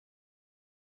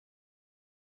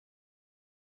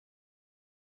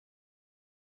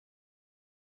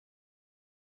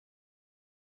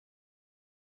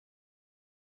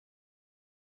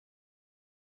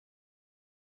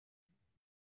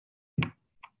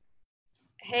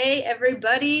Hey,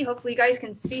 everybody. Hopefully you guys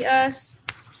can see us.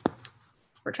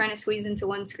 We're trying to squeeze into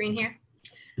one screen here.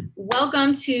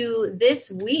 Welcome to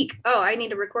this week. Oh, I need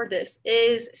to record this.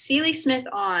 Is Celie Smith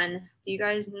on? Do you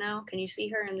guys know? Can you see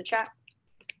her in the chat?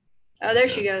 Oh, there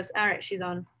she goes. All right, she's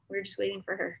on. We're just waiting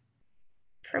for her.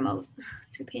 Promote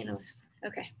to panelists.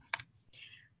 Okay.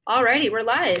 All righty, we're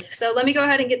live. So let me go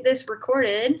ahead and get this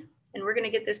recorded, and we're going to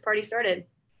get this party started.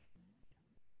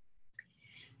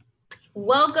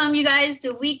 Welcome, you guys,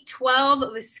 to week 12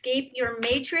 of Escape Your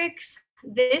Matrix.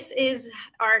 This is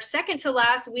our second to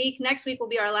last week. Next week will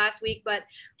be our last week, but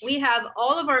we have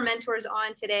all of our mentors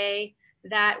on today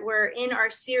that were in our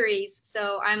series.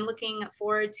 So I'm looking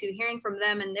forward to hearing from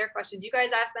them and their questions. You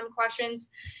guys ask them questions.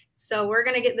 So we're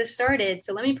going to get this started.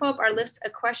 So let me pull up our list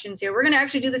of questions here. We're going to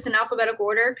actually do this in alphabetical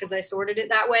order because I sorted it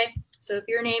that way. So if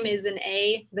your name is an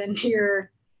A, then you're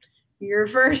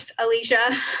first,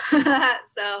 Alicia.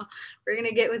 So we're going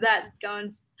to get with that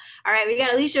going. All right, we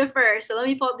got Alicia first. So let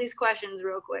me pull up these questions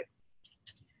real quick.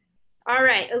 All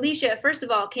right, Alicia, first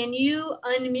of all, can you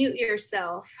unmute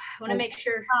yourself? I want to make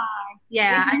sure. Hi.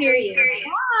 Yeah, I can hear you.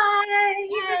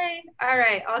 Hi. All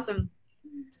right, awesome.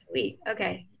 Sweet.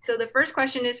 Okay, so the first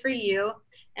question is for you.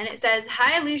 And it says,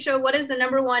 hi, Alicia, what is the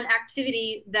 #1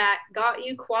 activity that got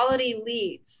you quality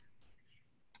leads?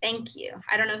 Thank you.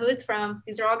 I don't know who it's from.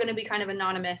 These are all going to be kind of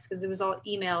anonymous because it was all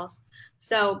emails.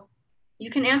 So you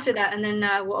can answer that, and then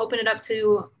we'll open it up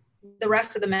to the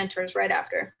rest of the mentors right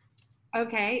after.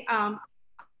 Okay.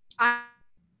 I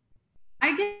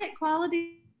get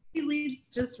quality leads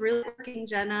just really working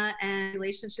Jenna and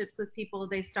relationships with people.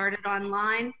 They started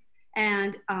online,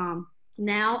 and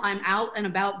now I'm out and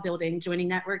about joining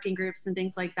networking groups and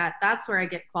things like that. That's where I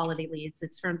get quality leads.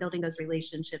 It's from building those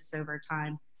relationships over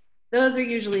time. Those are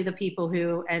usually the people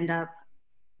who end up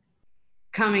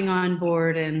coming on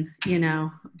board and, you know,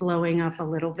 blowing up a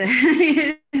little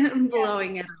bit,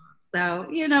 blowing it up. So,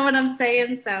 you know what I'm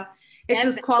saying? So it's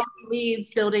just quality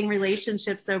leads, building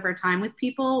relationships over time with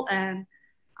people. And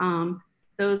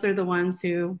those are the ones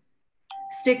who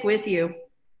stick with you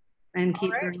and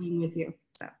keep working with you.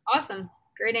 So awesome.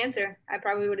 Great answer. I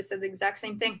probably would have said the exact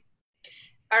same thing.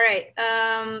 All right,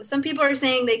 some people are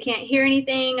saying they can't hear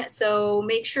anything, so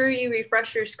make sure you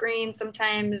refresh your screen.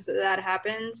 Sometimes that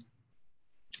happens.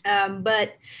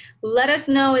 But let us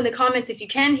know in the comments if you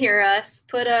can hear us.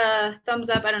 Put a thumbs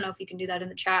up. I don't know if you can do that in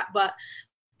the chat, but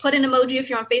put an emoji if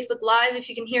you're on Facebook Live if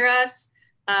you can hear us.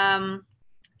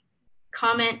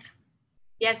 Comment.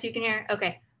 Yes, you can hear.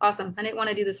 Okay, awesome. I didn't want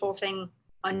to do this whole thing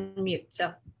on mute,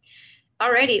 so.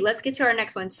 Alrighty, let's get to our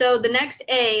next one. So the next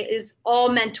A is all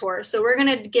mentors. So we're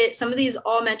gonna get some of these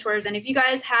all mentors, and if you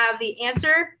guys have the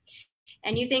answer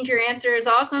and you think your answer is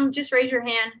awesome, just raise your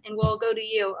hand and we'll go to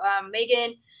you.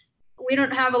 Megan, we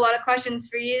don't have a lot of questions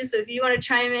for you, so if you want to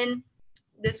chime in,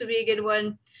 this would be a good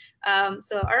one.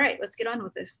 So all right, let's get on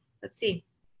with this. Let's see.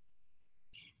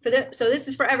 So this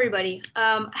is for everybody.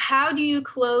 How do you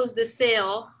close the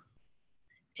sale,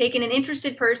 taking an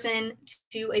interested person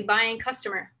to a buying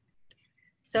customer?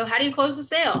 So how do you close the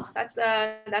sale? That's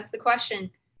the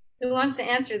question. Who wants to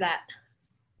answer that?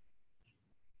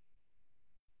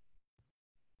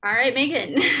 All right,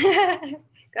 Megan, go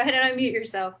ahead and unmute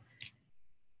yourself.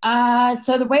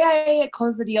 So the way I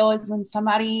close the deal is when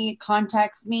somebody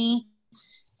contacts me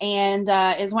and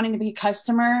is wanting to be a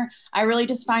customer, I really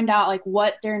just find out like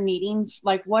what they're needing,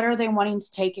 like what are they wanting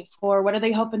to take it for? What are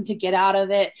they hoping to get out of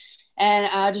it?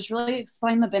 And just really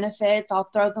explain the benefits. I'll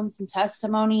throw them some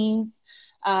testimonies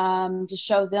to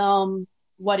show them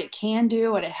what it can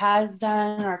do, what it has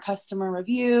done, our customer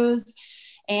reviews.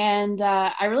 And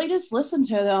I really just listen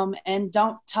to them and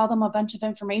don't tell them a bunch of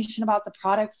information about the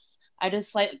products. I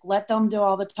just let them do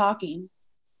all the talking.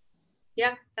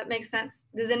 Yeah, that makes sense.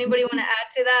 Does anybody want to add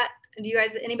to that? Do you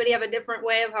guys, anybody have a different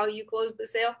way of how you close the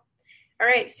sale? All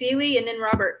right, Celie and then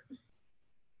Robert.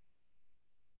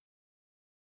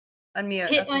 Unmute.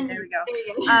 Okay, there we go. There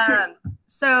you go.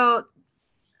 So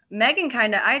Megan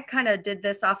I kind of did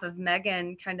this off of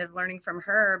Megan, kind of learning from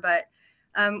her, but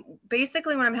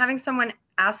basically when I'm having someone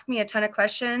ask me a ton of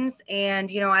questions and,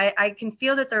 you know, I can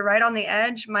feel that they're right on the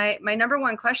edge. My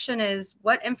 #1 question is,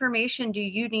 what information do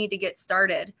you need to get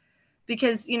started?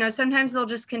 Because, you know, sometimes they'll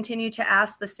just continue to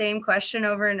ask the same question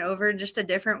over and over, just a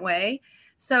different way.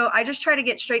 So I just try to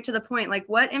get straight to the point. Like,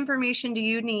 what information do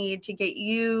you need to get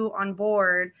you on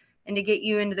board and to get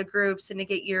you into the groups and to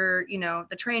get your, you know,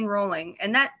 the train rolling?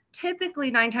 And that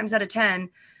typically 9 times out of 10,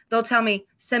 they'll tell me,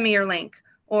 send me your link,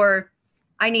 or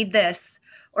I need this,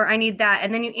 or I need that.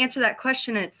 And then you answer that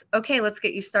question. It's okay, let's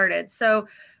get you started. So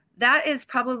that is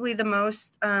probably the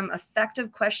most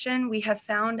effective question we have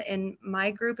found in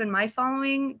my group and my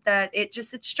following, that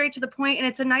it's straight to the point, and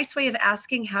it's a nice way of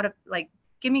asking how to, like,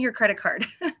 give me your credit card.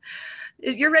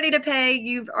 You're ready to pay.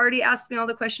 You've already asked me all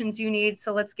the questions you need,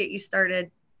 so let's get you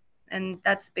started. And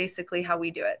that's basically how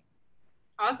we do it.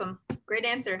 Awesome. Great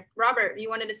answer. Robert, you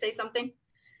wanted to say something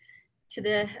to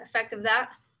the effect of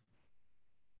that?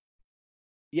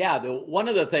 Yeah, one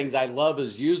of the things I love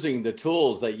is using the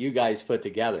tools that you guys put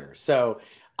together. So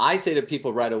I say to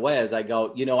people right away as I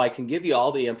go, you know, I can give you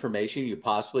all the information you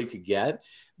possibly could get,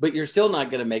 but you're still not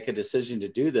going to make a decision to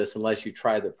do this unless you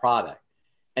try the product.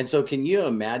 And so can you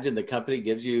imagine the company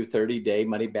gives you 30-day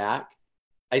money back?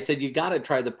 I said, you got to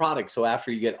try the product. So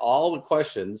after you get all the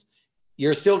questions,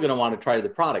 you're still going to want to try the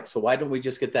product. So why don't we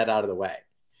just get that out of the way?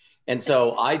 And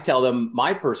so I tell them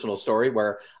my personal story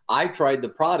where I tried the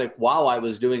product while I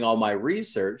was doing all my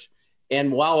research.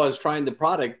 And while I was trying the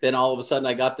product, then all of a sudden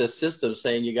I got this system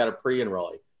saying, you got to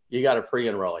pre-enroll. You got to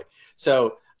pre-enroll.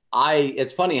 So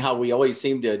it's funny how we always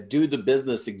seem to do the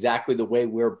business exactly the way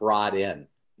we're brought in.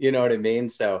 You know what I mean?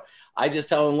 So I just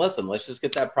tell them, listen, let's just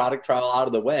get that product trial out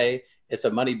of the way. It's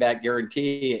a money back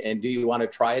guarantee. And do you want to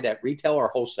try it at retail or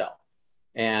wholesale?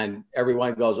 And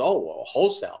everyone goes, oh, well,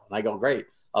 wholesale. And I go, great.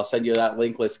 I'll send you that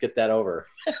link. Let's get that over.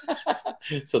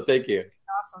 So thank you.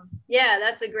 Awesome. Yeah,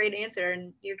 that's a great answer.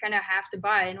 And you kind of have to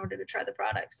buy in order to try the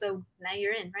product. So now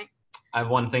you're in, right? I have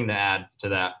one thing to add to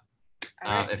that.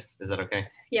 Right. Is that okay?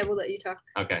 Yeah, we'll let you talk.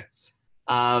 Okay.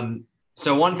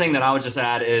 So one thing that I would just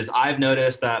add is I've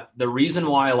noticed that the reason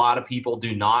why a lot of people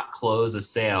do not close a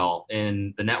sale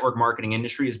in the network marketing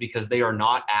industry is because they are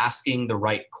not asking the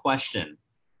right question.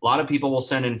 A lot of people will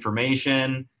send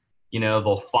information, you know,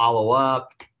 they'll follow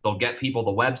up, they'll get people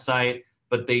the website,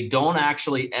 but they don't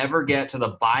actually ever get to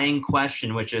the buying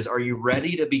question, which is, are you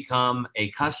ready to become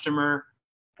a customer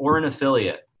or an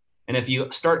affiliate? And if you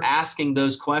start asking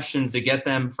those questions to get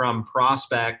them from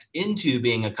prospect into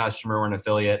being a customer or an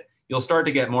affiliate, you'll start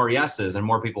to get more yeses and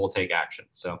more people will take action.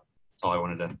 So that's all I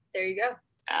wanted to There you go.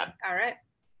 add. All right.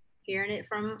 Hearing it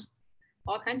from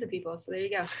all kinds of people. So there you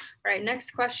go. All right.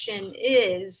 Next question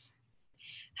is,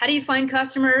 how do you find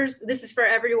customers? This is for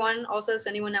everyone also, so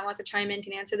anyone that wants to chime in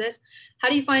can answer this. How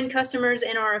do you find customers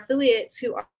and our affiliates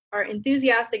who are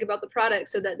enthusiastic about the product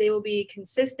so that they will be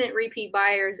consistent repeat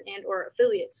buyers and or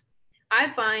affiliates? I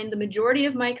find the majority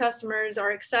of my customers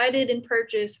are excited and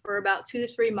purchase for about 2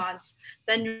 to 3 months,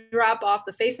 then drop off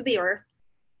the face of the earth.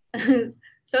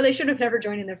 So they should have never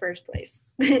joined in the first place.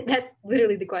 That's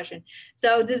literally the question.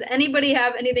 So does anybody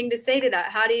have anything to say to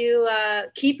that? How do you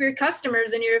keep your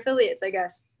customers and your affiliates, I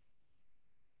guess?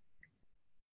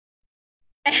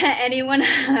 Anyone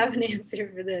have an answer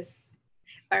for this?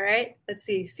 All right, let's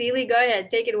see. Celie, go ahead,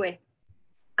 take it away.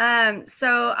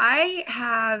 So I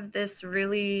have this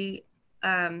really,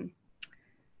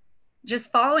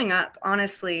 just following up,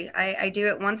 honestly. I do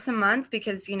it once a month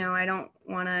because, you know, I don't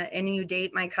want to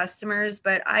inundate my customers,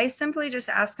 but I simply just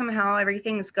ask them how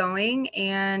everything's going.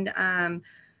 And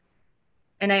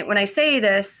when I say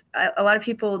this, a lot of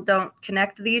people don't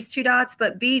connect these two dots,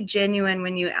 but be genuine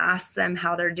when you ask them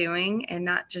how they're doing and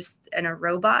not just in a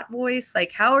robot voice,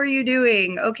 like, how are you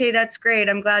doing? Okay, that's great.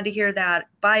 I'm glad to hear that.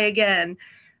 Bye again.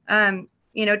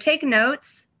 You know, take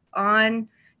notes on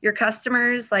your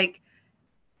customers, like,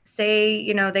 say,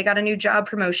 you know, they got a new job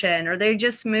promotion or they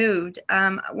just moved.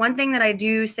 One thing that I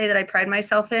do say that I pride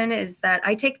myself in is that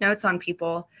I take notes on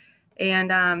people.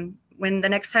 And when the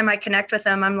next time I connect with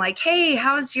them, I'm like, hey,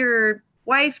 how's your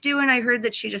wife doing? I heard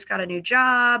that she just got a new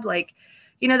job. Like,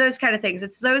 you know, those kind of things.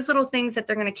 It's those little things that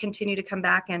they're going to continue to come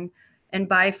back and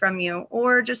buy from you,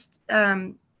 or just,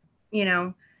 you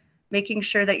know, making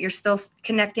sure that you're still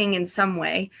connecting in some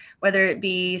way, whether it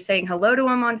be saying hello to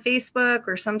them on Facebook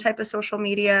or some type of social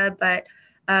media. But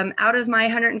out of my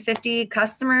 150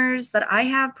 customers that I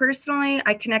have personally,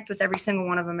 I connect with every single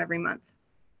one of them every month.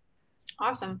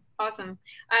 Awesome. Awesome.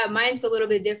 Mine's a little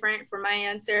bit different for my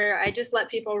answer. I just let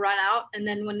people run out. And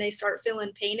then when they start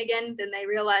feeling pain again, then they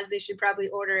realize they should probably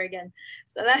order again.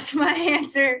 So that's my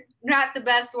answer. Not the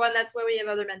best one. That's why we have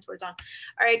other mentors on.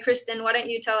 All right, Kristen, why don't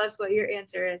you tell us what your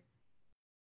answer is?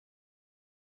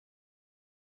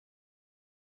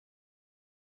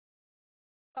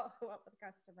 Follow up with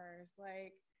customers.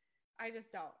 Like, I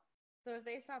just don't. So if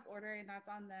they stop ordering, that's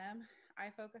on them. I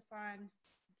focus on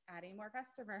adding more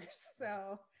customers.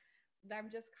 So I'm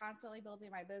just constantly building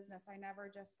my business. I never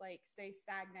just like stay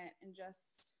stagnant and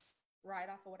just ride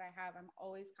off of what I have. I'm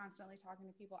always constantly talking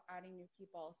to people, adding new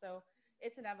people. So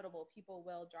it's inevitable. People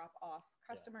will drop off,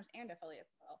 customers and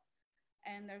affiliates will.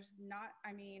 And there's not,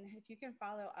 I mean, if you can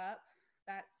follow up,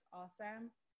 that's awesome.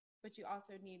 but you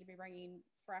also need to be bringing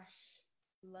fresh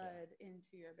blood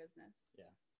into your business. Yeah,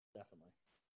 definitely.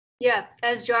 Yeah,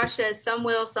 as Josh says, some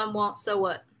will, some won't. So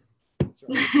what?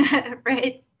 Right.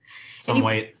 Right? Some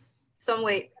weight. Some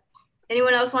weight.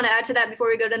 Anyone else want to add to that before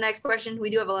we go to the next question? We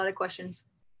do have a lot of questions.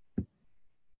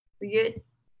 We good?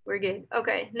 We're good.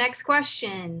 Okay, next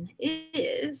question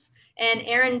is, and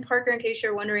Aaron Parker, in case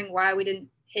you're wondering why we didn't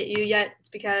hit you yet, it's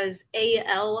because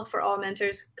AL for all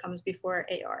mentors comes before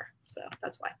AR. So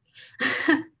that's why.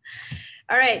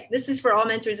 All right, this is for all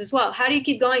mentors as well. How do you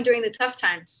keep going during the tough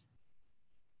times?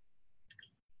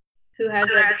 Who has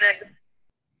it?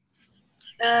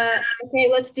 Okay,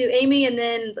 let's do Amy, and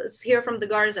then let's hear from the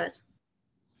Garzas.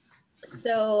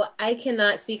 So I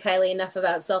cannot speak highly enough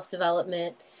about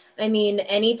self-development. I mean,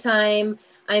 anytime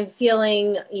I'm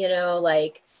feeling, you know,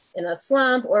 like in a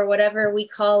slump or whatever we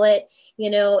call it, you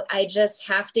know, I just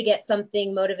have to get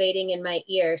something motivating in my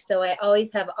ear. So I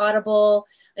always have Audible.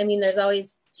 I mean, there's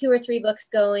always 2 or 3 books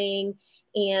going.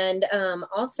 And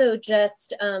also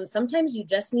just sometimes you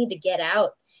just need to get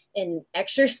out and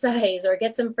exercise or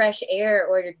get some fresh air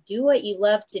or do what you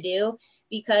love to do,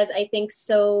 because I think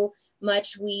so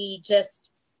much we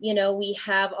just, you know, we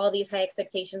have all these high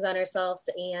expectations on ourselves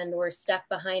and we're stuck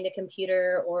behind a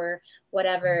computer or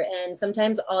whatever. And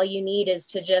sometimes all you need is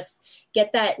to just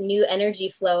get that new energy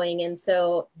flowing. And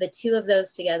so the 2 of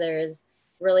those together is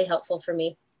really helpful for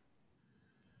me.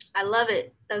 I love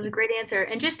it. That was a great answer.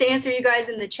 And just to answer you guys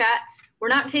in the chat, we're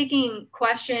not taking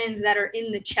questions that are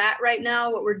in the chat right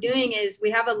now. What we're doing is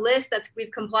we have a list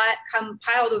we've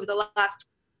compiled over the last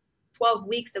 12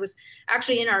 weeks that was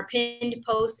actually in our pinned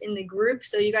post in the group.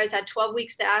 So you guys had 12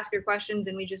 weeks to ask your questions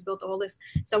and we just built a whole list.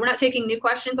 So we're not taking new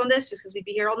questions on this just because we'd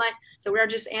be here all night. So we're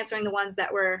just answering the ones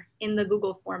that were in the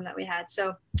Google form that we had.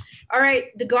 So, all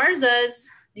right, the Garzas,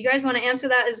 do you guys want to answer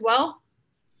that as well?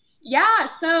 Yeah,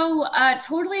 so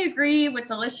totally agree with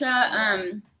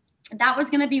Alicia. That was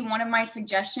going to be one of my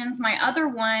suggestions. My other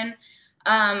one,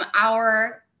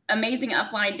 our amazing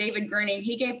upline, David Gruning,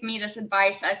 he gave me this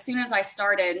advice as soon as I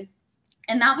started,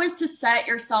 and that was to set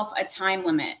yourself a time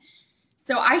limit.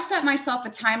 So I set myself a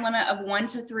time limit of 1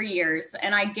 to 3 years,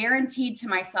 and I guaranteed to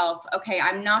myself, okay,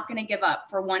 I'm not going to give up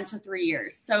for 1 to 3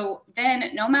 years. So then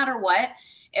no matter what,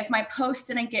 if my post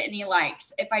didn't get any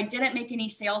likes, if I didn't make any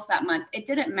sales that month, it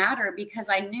didn't matter because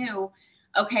I knew,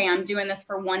 okay, I'm doing this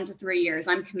for 1 to 3 years.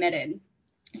 I'm committed.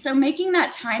 So making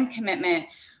that time commitment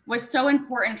was so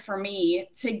important for me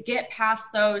to get past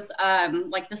those,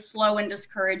 like the slow and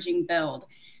discouraging build.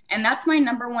 And that's my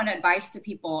number one advice to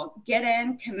people. Get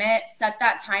in, commit, set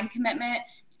that time commitment,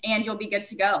 and you'll be good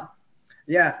to go.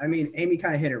 Yeah, I mean, Amy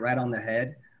kind of hit it right on the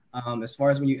head. As far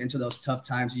as when you enter those tough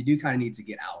times, you do kind of need to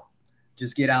get out.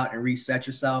 Just get out and reset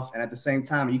yourself. And at the same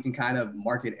time, you can kind of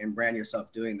market and brand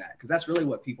yourself doing that, because that's really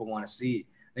what people want to see.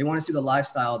 They want to see the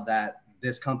lifestyle that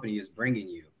this company is bringing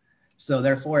you. So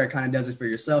therefore, it kind of does it for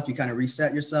yourself. You kind of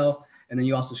reset yourself, and then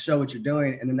you also show what you're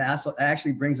doing. And then that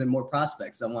actually brings in more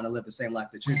prospects that want to live the same life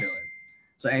that you're doing.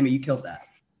 So Amy, you killed that.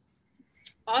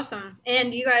 Awesome.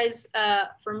 And you guys,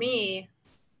 for me,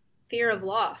 fear of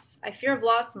loss. I fear of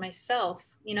loss myself.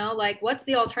 You know, like, what's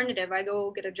the alternative? I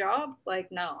go get a job?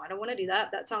 Like, no, I don't want to do that.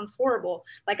 That sounds horrible.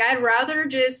 Like, I'd rather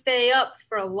just stay up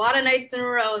for a lot of nights in a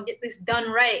row and get this done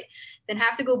right than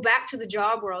have to go back to the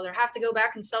job world or have to go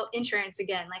back and sell insurance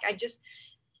again. Like,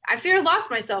 I fear lost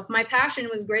myself. My passion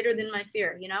was greater than my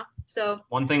fear, you know? So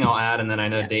one thing I'll add, and then I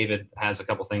know David has a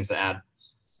couple things to add.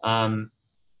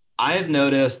 I have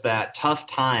noticed that tough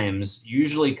times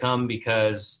usually come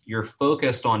because you're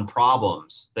focused on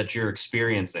problems that you're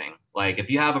experiencing. Like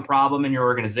if you have a problem in your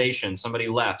organization, somebody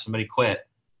left, somebody quit,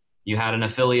 you had an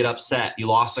affiliate upset, you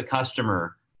lost a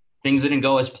customer, things didn't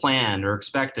go as planned or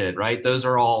expected, right? Those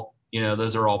are all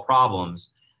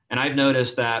problems. And I've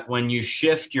noticed that when you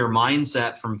shift your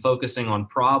mindset from focusing on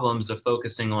problems to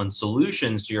focusing on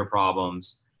solutions to your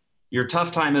problems, your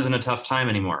tough time isn't a tough time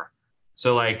anymore.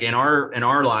 So like in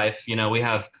our life, you know, we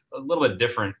have a little bit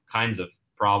different kinds of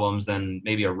problems than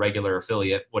maybe a regular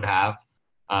affiliate would have.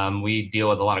 We deal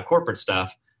with a lot of corporate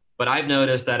stuff, but I've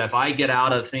noticed that if I get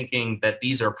out of thinking that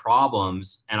these are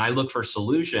problems and I look for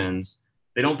solutions,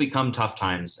 they don't become tough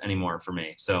times anymore for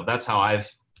me. So that's how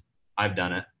I've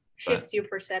done it. Shift your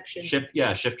perception. Shift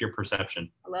your perception.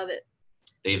 I love it.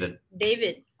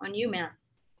 David, on you, man.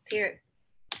 Let's hear it.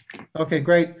 Okay,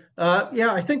 great.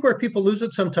 Yeah, I think where people lose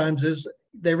it sometimes is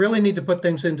they really need to put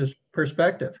things into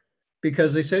perspective,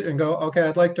 because they sit and go, okay,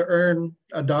 I'd like to earn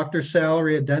a doctor's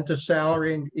salary, a dentist's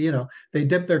salary, and you know, they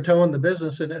dip their toe in the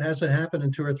business and it hasn't happened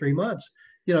in 2 or 3 months.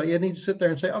 You know, you need to sit there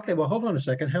and say, okay, well, hold on a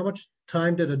second. How much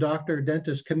time did a doctor or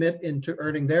dentist commit into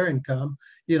earning their income?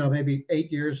 You know, maybe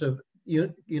 8 years of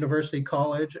university,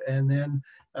 college, and then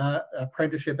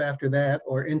apprenticeship after that,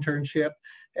 or internship.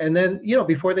 And then,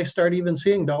 before they start even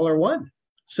seeing $1.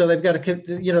 So they've got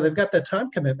they've got that time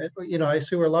commitment. I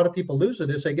see where a lot of people lose it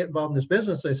is they get involved in this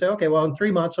business. They say, okay, well, in 3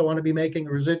 months, I want to be making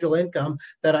a residual income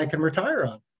that I can retire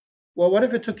on. Well, what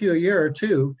if it took you a year or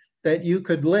two that you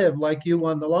could live like you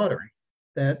won the lottery?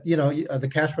 That, the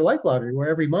Cash for Life lottery, where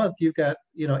every month you've got,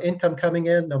 income coming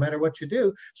in no matter what you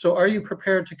do. So are you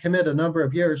prepared to commit a number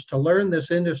of years to learn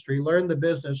this industry, learn the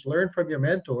business, learn from your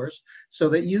mentors so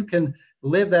that you can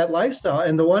live that lifestyle?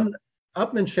 And the one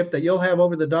upmanship that you'll have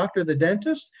over the doctor, the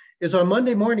dentist, is on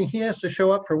Monday morning, he has to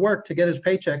show up for work to get his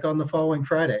paycheck on the following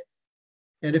Friday.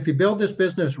 And if you build this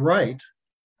business right,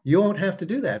 you won't have to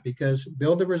do that, because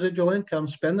build the residual income,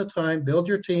 spend the time, build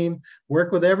your team,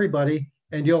 work with everybody,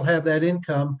 and you'll have that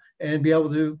income and be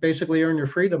able to basically earn your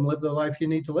freedom, live the life you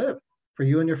need to live for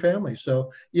you and your family.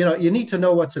 So, you need to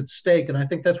know what's at stake. And I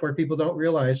think that's where people don't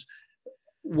realize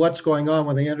what's going on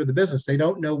when they enter the business. They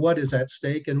don't know what is at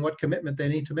stake and what commitment they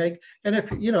need to make. And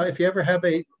if you ever have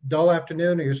a dull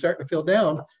afternoon or you're starting to feel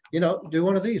down, do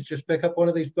one of these. Just pick up one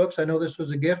of these books. I know this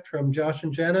was a gift from Josh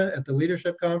and Jenna at the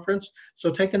leadership conference.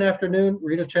 So take an afternoon,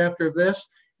 read a chapter of this,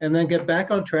 and then get back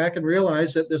on track and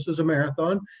realize that this is a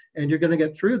marathon and you're going to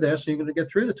get through this. And you're going to get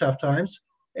through the tough times.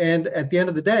 And at the end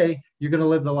of the day, you're going to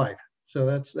live the life. So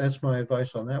that's my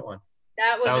advice on that one.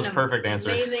 That was a perfect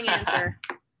answer. Amazing answer.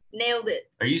 Nailed it.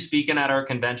 Are you speaking at our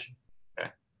convention? Okay,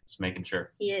 just making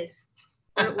sure. He is.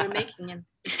 We're making him.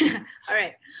 All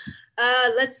right.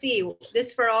 Let's see. This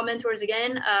is for all mentors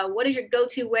again. What is your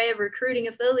go-to way of recruiting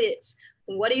affiliates?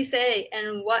 What do you say?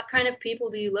 And what kind of people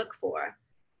do you look for?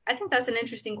 I think that's an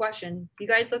interesting question. You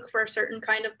guys look for a certain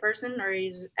kind of person, or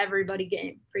is everybody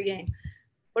free game?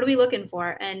 What are we looking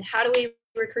for? And how do we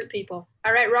recruit people?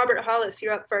 All right, Robert Hollis,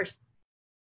 you're up first.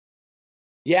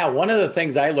 Yeah, one of the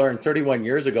things I learned 31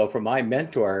 years ago from my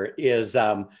mentor is,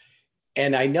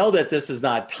 and I know that this is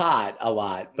not taught a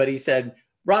lot, but he said,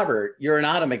 Robert, you're an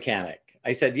auto mechanic.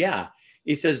 I said, yeah.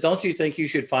 He says, don't you think you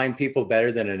should find people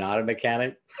better than an auto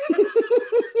mechanic?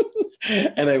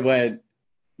 And I went,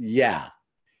 yeah.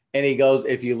 And he goes,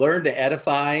 if you learn to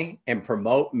edify and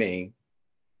promote me,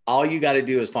 all you got to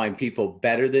do is find people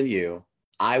better than you.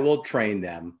 I will train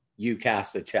them. You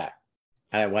cast a check.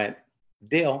 And I went,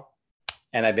 deal.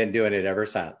 And I've been doing it ever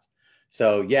since.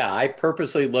 So yeah, I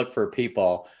purposely look for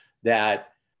people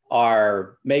that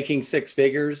are making 6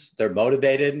 figures. They're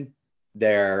motivated.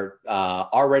 They're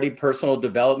already personal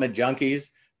development junkies.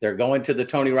 They're going to the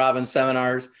Tony Robbins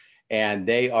seminars, and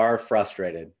they are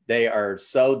frustrated. They are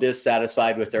so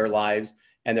dissatisfied with their lives,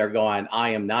 and they're going, I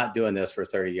am not doing this for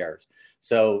 30 years.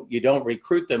 So you don't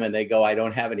recruit them and they go, I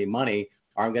don't have any money,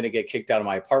 or I'm going to get kicked out of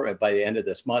my apartment by the end of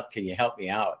this month. Can you help me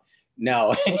out?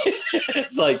 No,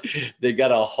 it's like they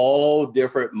got a whole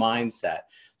different mindset.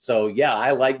 So yeah,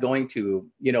 I like going to,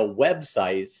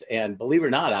 websites, and believe it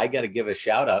or not, I got to give a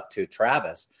shout out to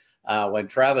Travis.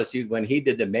 When he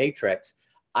did the Matrix,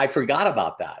 I forgot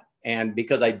about that. And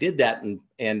because I did that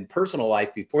in personal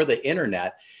life before the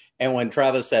internet. And when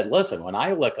Travis said, listen, when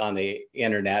I look on the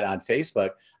internet, on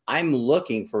Facebook, I'm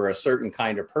looking for a certain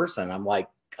kind of person. I'm like,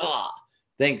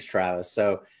 thanks, Travis.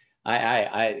 So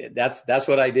that's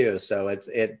what I do. So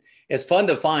it's fun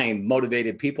to find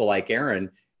motivated people like Aaron,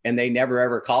 and they never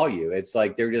ever call you. It's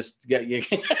like they're just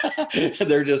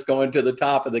they're just going to the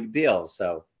top of the deal.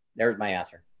 So there's my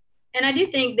answer. And I do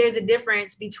think there's a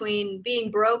difference between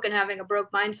being broke and having a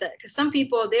broke mindset, because some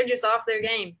people, they're just off their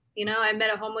game. I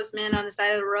met a homeless man on the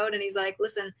side of the road, and he's like,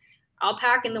 listen, I'll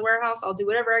pack in the warehouse. I'll do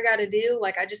whatever I got to do.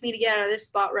 Like, I just need to get out of this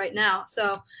spot right now.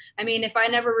 So, I mean, if I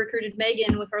never recruited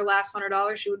Megan with her last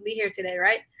 $100, she would be here today,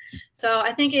 right? So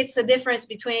I think it's a difference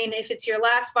between if it's your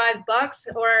last $5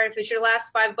 or if it's your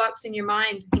last $5 in your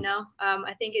mind,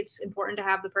 I think it's important to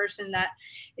have the person that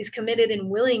is committed and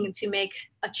willing to make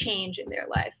a change in their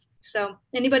life. So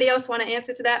anybody else want to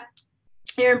answer to that?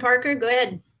 Aaron Parker, go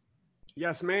ahead.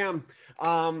 Yes, ma'am.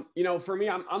 For me,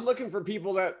 I'm looking for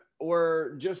people that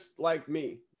were just like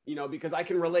me, because I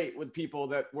can relate with people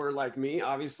that were like me,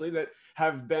 obviously, that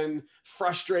have been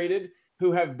frustrated,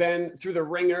 who have been through the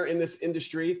ringer in this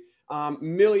industry,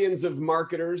 millions of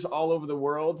marketers all over the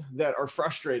world that are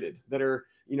frustrated, that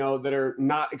are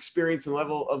not experiencing the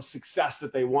level of success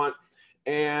that they want.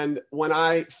 And when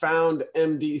I found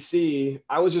MDC,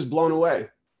 I was just blown away.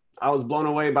 I was blown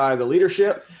away by the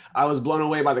leadership. I was blown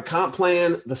away by the comp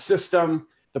plan, the system,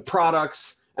 the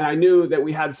products, and I knew that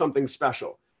we had something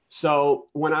special. So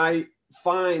when I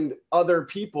find other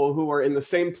people who are in the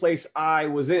same place I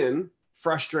was in,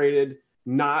 frustrated,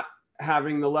 not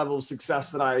having the level of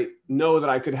success that I know that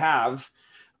I could have,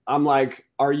 I'm like,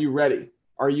 are you ready?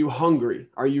 Are you hungry?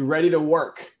 Are you ready to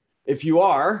work? If you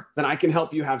are, then I can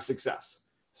help you have success.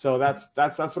 So that's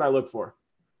what I look for.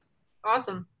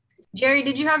 Awesome. Jerry,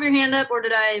 did you have your hand up or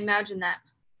did I imagine that?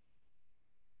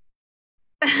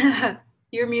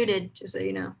 You're muted, just so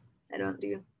you know. I don't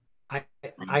do.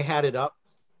 I had it up,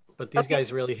 but these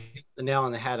guys really hit the nail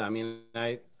on the head. I mean,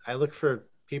 I look for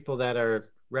people that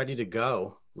are ready to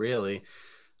go, really.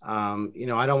 You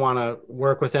know, I don't want to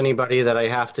work with anybody that I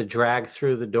have to drag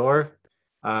through the door.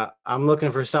 I'm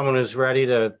looking for someone who's ready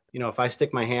to, you know, if I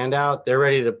stick my hand out, they're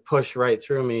ready to push right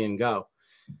through me and go.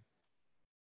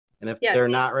 And if they're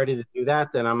not ready to do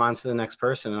that, then I'm on to the next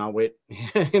person and I'll wait.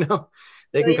 You know,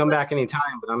 they can come back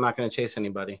anytime, but I'm not going to chase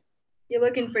anybody. You're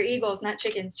looking for eagles, not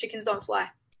chickens. Chickens don't fly.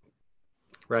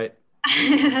 Right.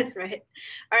 That's right.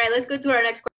 All right, let's go to our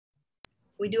next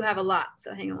question. We do have a lot,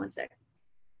 so hang on one sec.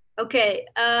 Okay.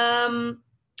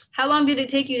 How long did it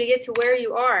take you to get to where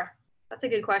you are? That's a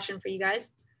good question for you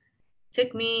guys. It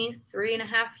took me 3.5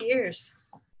 years.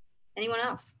 Anyone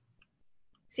else?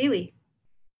 Celie.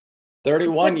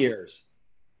 31 years.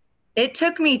 It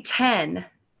took me 10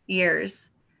 years.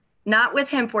 Not with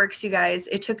HempWorks, you guys.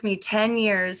 It took me 10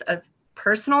 years of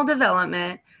personal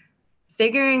development,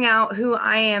 figuring out who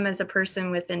I am as a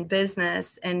person within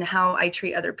business and how I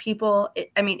treat other people.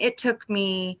 It took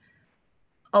me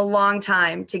a long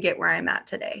time to get where I'm at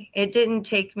today. It didn't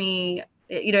take me,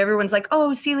 you know, everyone's like,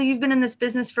 oh, Celie, you've been in this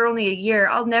business for only a year.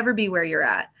 I'll never be where you're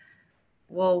at.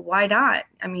 Well, why not?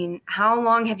 I mean, how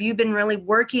long have you been really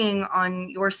working on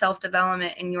your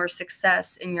self-development and your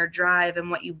success and your drive and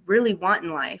what you really want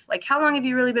in life? Like, how long have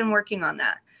you really been working on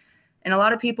that? And a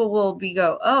lot of people will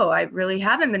go, oh, I really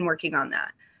haven't been working on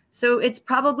that. So it's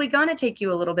probably going to take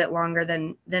you a little bit longer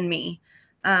than me.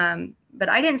 But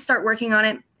I didn't start working on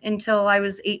it until I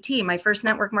was 18. My first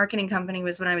network marketing company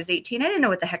was when I was 18. I didn't know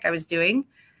what the heck I was doing.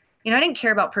 You know, I didn't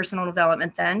care about personal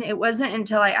development then. It wasn't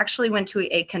until I actually went to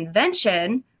a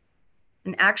convention,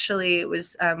 and actually it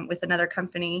was with another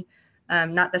company,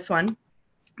 not this one,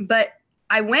 but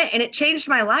I went and it changed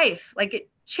my life. Like, it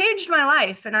changed my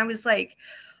life. And I was like,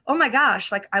 oh my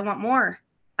gosh, like, I want more.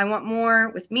 I want more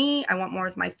with me. I want more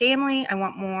with my family. I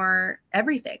want more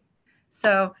everything.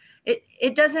 So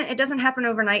it doesn't happen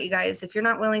overnight, you guys. If you're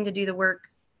not willing to do the work,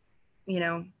 you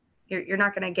know, you're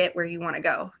not going to get where you want to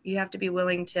go. You have to be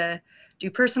willing to do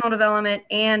personal development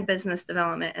and business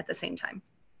development at the same time.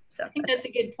 So I think that's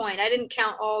a good point. I didn't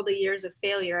count all the years of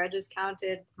failure. I just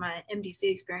counted my MDC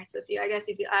experience. So if you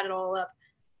add it all up,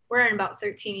 we're in about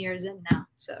 13 years in now.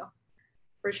 So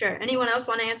for sure. Anyone else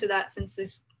want to answer that,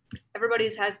 since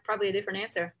everybody's has probably a different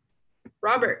answer?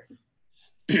 Robert.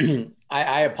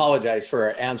 I apologize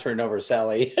for answering over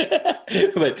Sally,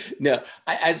 but no,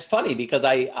 it's funny because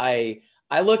I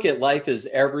look at life as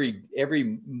every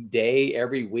day,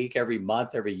 every week, every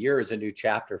month, every year is a new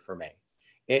chapter for me.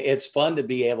 It's fun to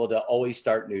be able to always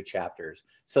start new chapters.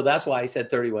 So that's why I said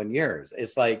 31 years.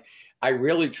 It's like, I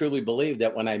really, truly believe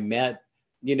that when I met,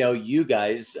 you know, you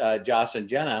guys, Josh and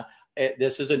Jenna,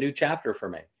 this is a new chapter for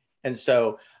me. And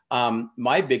so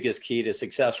my biggest key to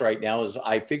success right now is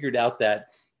I figured out that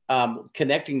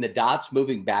connecting the dots,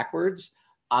 moving backwards,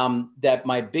 that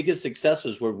my biggest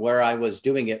successes were where I was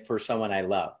doing it for someone I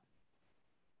love.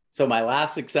 So my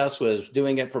last success was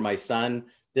doing it for my son.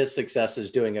 This success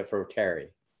is doing it for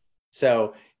Terry.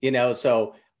 So, you know,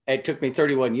 so it took me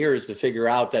 31 years to figure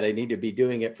out that I need to be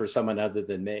doing it for someone other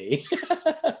than me.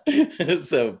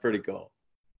 So pretty cool.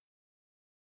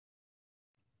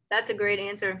 That's a great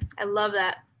answer. I love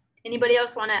that. Anybody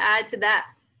else want to add to that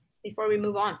before we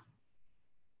move on?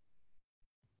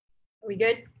 Are we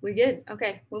good? We're good.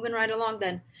 Okay, moving right along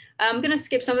then. I'm going to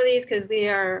skip some of these because they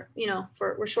are, you know,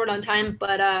 we're short on time.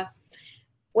 But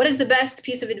what is the best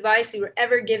piece of advice you were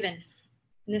ever given?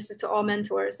 And this is to all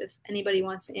mentors, if anybody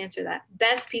wants to answer that.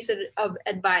 Best piece of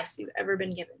advice you've ever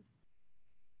been given.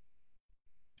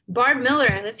 Barb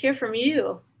Miller, let's hear from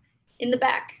you in the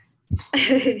back.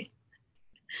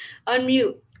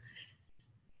 Unmute.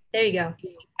 There you go.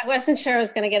 I wasn't sure I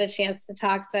was going to get a chance to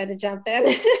talk, so I had to jump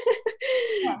in.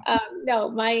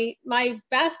 No, my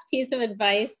best piece of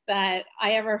advice that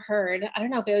I ever heard, I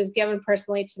don't know if it was given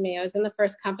personally to me. I was in the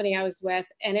first company I was with,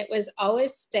 and it was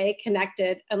always stay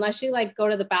connected unless you like go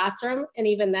to the bathroom. And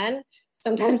even then,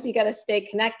 sometimes you got to stay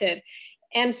connected.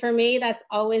 And for me, that's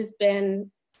always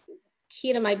been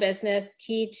key to my business,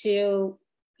 key to,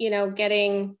 you know,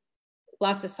 getting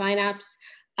lots of signups.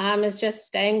 Is just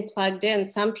staying plugged in.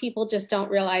 Some people just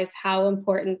don't realize how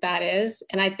important that is.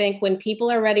 And I think when people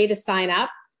are ready to sign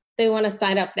up, they want to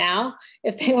sign up now.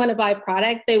 If they want to buy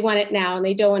product, they want it now and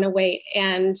they don't want to wait.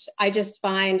 And I just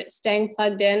find staying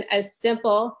plugged in, as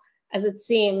simple as it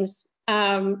seems,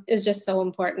 is just so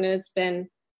important. And it's been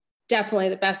definitely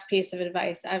the best piece of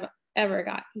advice I've ever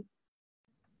gotten.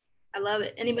 I love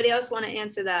it. Anybody else want to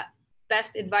answer that?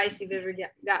 Best advice you've ever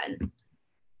gotten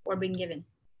or been given?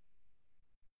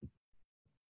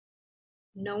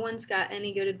 No one's got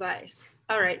any good advice.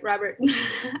 All right, Robert.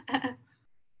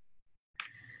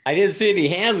 I didn't see any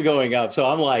hands going up, so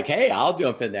I'm like, hey, I'll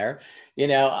jump in there. You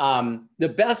know, the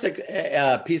best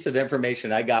piece of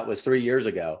information I got was 3 years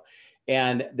ago.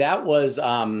 And that was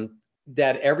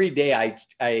that every day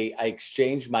I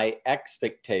exchanged my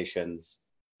expectations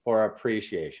for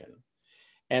appreciation.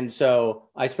 And so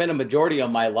I spent a majority of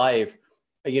my life,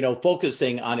 you know,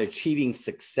 focusing on achieving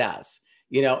success,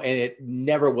 you know, and it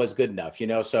never was good enough, you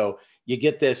know. So you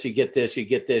get this, you get this, you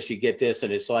get this, you get this.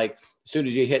 And it's like, as soon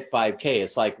as you hit 5K,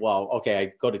 it's like, well, okay,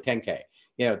 I go to 10K,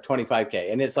 you know,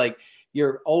 25K. And it's like,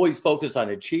 you're always focused on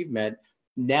achievement.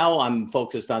 Now I'm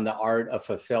focused on the art of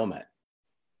fulfillment.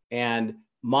 And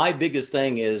my biggest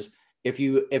thing is, if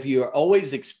you're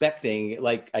always expecting,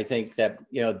 like, I think that,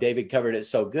 you know, David covered it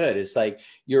so good. It's like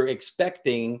you're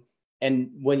expecting, and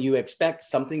when you expect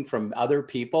something from other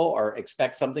people or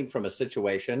expect something from a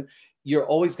situation, you're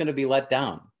always going to be let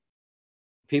down.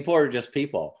 People are just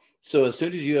people. So as soon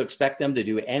as you expect them to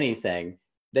do anything,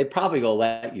 they probably will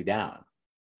let you down.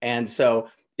 And so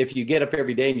if you get up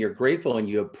every day and you're grateful and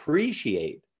you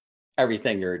appreciate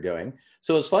everything you're doing.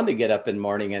 So it's fun to get up in the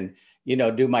morning and, you know,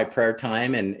 do my prayer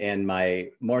time and my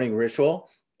morning ritual.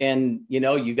 And, you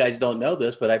know, you guys don't know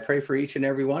this, but I pray for each and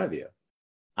every one of you.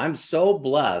 I'm so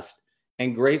blessed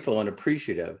and grateful and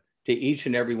appreciative to each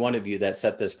and every one of you that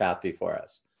set this path before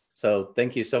us. So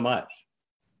thank you so much.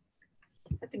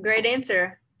 That's a great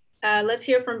answer. Let's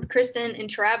hear from Kristen and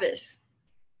Travis.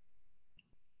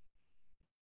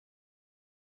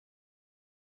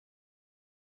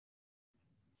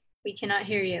 We cannot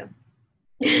hear you.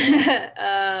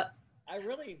 I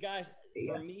really, guys,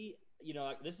 for me, you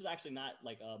know, this is actually not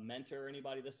like a mentor or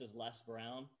anybody. This is Les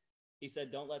Brown. He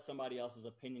said, don't let somebody else's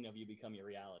opinion of you become your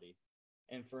reality.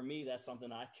 And for me, that's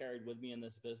something I've carried with me in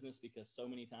this business, because so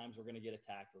many times we're going to get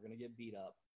attacked. We're going to get beat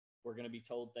up. We're going to be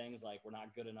told things like we're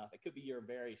not good enough. It could be your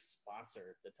very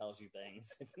sponsor that tells you things.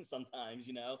 Sometimes,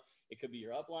 you know, it could be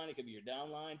your upline. It could be your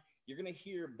downline. You're going to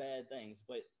hear bad things.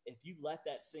 But if you let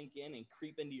that sink in and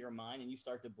creep into your mind and you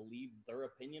start to believe their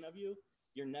opinion of you,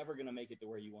 you're never going to make it to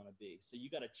where you want to be. So you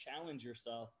got to challenge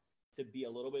yourself to be a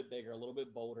little bit bigger, a little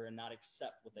bit bolder, and not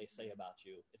accept what they say about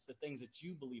you. It's the things that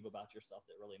you believe about yourself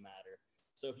that really matter.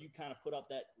 So if you kind of put up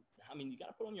that, I mean, you got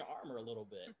to put on your armor a little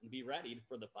bit and be ready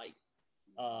for the fight.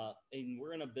 And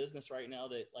we're in a business right now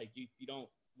that, like, you don't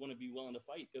want to be willing to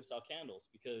fight, go sell candles,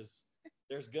 because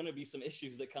there's going to be some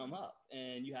issues that come up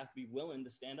and you have to be willing to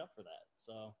stand up for that.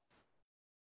 So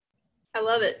I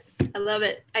love it. I love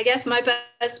it. I guess my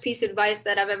best piece of advice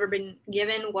that I've ever been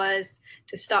given was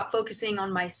to stop focusing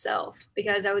on myself,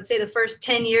 because I would say the first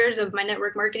 10 years of my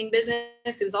network marketing business,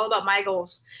 it was all about my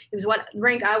goals. It was what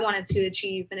rank I wanted to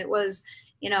achieve. And it was,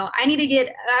 you know, I need to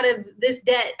get out of this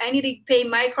debt. I need to pay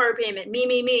my car payment,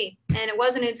 me. And it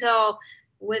wasn't until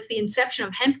with the inception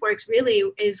of HempWorks really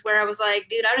is where I was like,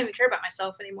 dude, I don't even care about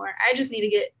myself anymore. I just need to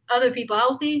get other people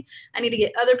healthy. I need to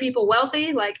get other people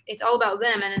wealthy. Like, it's all about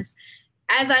them. And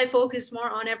as I focused more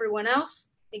on everyone else,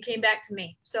 it came back to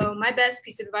me. So my best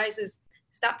piece of advice is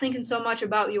stop thinking so much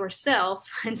about yourself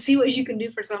and see what you can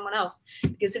do for someone else.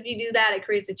 Because if you do that, it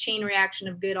creates a chain reaction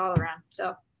of good all around.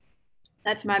 So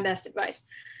that's my best advice.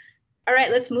 All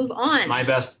right, let's move on. My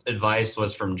best advice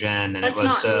was from Jen, and it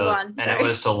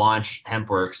was to launch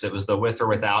HempWorks. It was the with or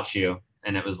without you,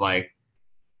 and it was like,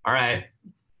 all right,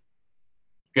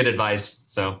 good advice.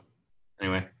 So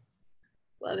anyway,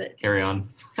 love it. Carry on.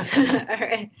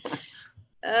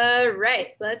 All right,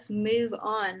 let's move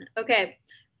on. Okay,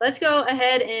 let's go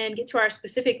ahead and get to our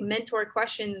specific mentor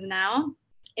questions now.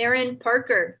 Aaron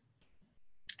Parker,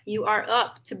 you are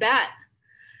up to bat.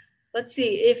 Let's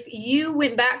see, if you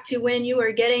went back to when you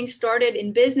were getting started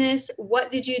in business,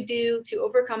 what did you do to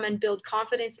overcome and build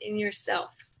confidence in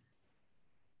yourself?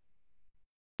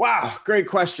 Wow, great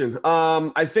question.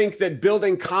 I think that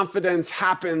building confidence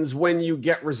happens when you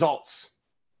get results.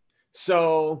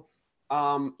 So,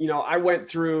 you know, I went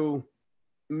through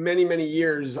many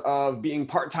years of being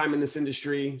part-time in this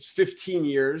industry, 15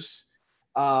 years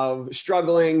of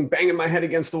struggling, banging my head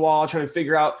against the wall, trying to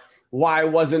figure out why I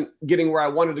wasn't getting where I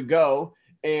wanted to go.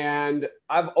 And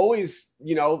I've always,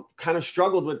 you know, kind of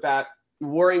struggled with that,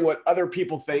 worrying what other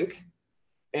people think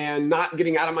and not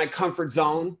getting out of my comfort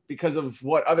zone because of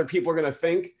what other people are going to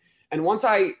think. And once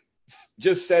I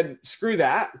just said, screw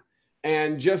that,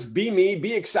 and just be me,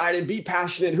 be excited, be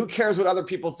passionate, who cares what other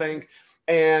people think?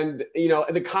 And, you know,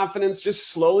 the confidence just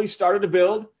slowly started to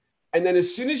build. And then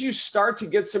as soon as you start to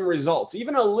get some results,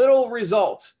 even a little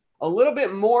result, a little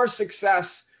bit more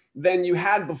success than you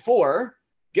had before,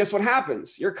 guess what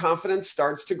happens? Your confidence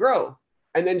starts to grow.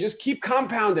 And then just keep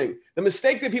compounding. The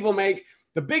mistake that people make,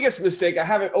 the biggest mistake, I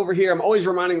have it over here, I'm always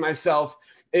reminding myself,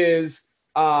 is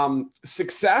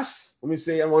success. Let me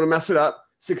see, I don't want to mess it up.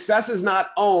 Success is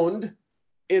not owned,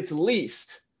 it's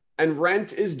leased, and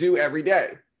rent is due every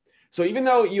day. So even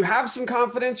though you have some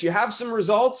confidence, you have some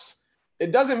results,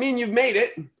 it doesn't mean you've made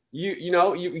it. You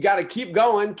know, you got to keep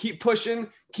going, keep pushing,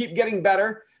 keep getting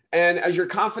better. And as your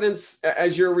confidence,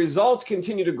 as your results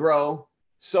continue to grow,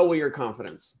 so will your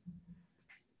confidence.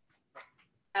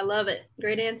 I love it.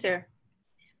 Great answer.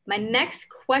 My next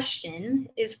question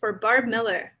is for Barb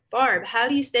Miller. Barb, how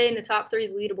do you stay in the top 3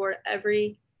 leaderboard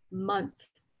every month?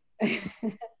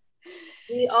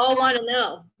 We all want to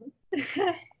know.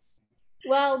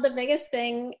 Well, the biggest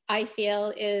thing I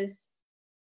feel is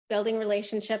building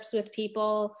relationships with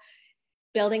people,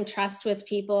 building trust with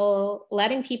people,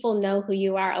 letting people know who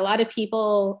you are. A lot of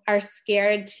people are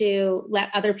scared to let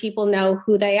other people know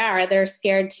who they are. They're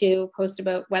scared to post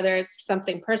about whether it's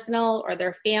something personal or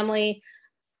their family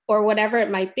or whatever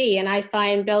it might be. And I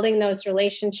find building those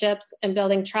relationships and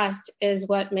building trust is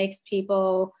what makes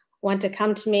people want to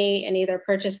come to me and either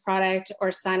purchase product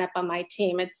or sign up on my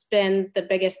team. It's been the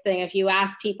biggest thing. If you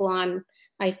ask people on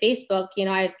my Facebook, you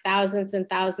know, I have thousands and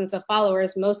thousands of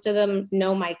followers. Most of them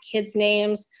know my kids'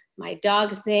 names, my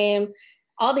dog's name,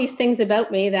 all these things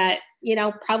about me that, you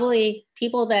know, probably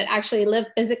people that actually live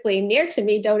physically near to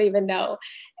me don't even know.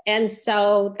 And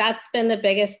so that's been the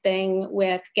biggest thing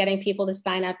with getting people to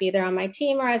sign up either on my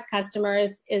team or as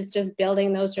customers, is just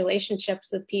building those relationships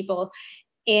with people.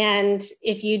 And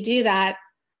if you do that,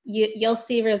 you'll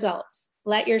see results.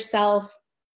 Let yourself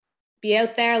be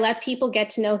out there, let people get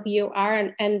to know who you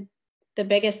are. And the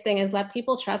biggest thing is let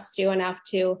people trust you enough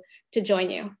to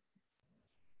join you.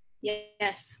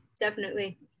 Yes,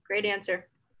 definitely. Great answer.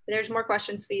 There's more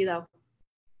questions for you though.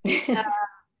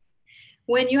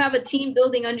 When you have a team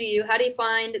building under you, how do you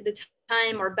find the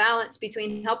time or balance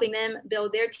between helping them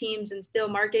build their teams and still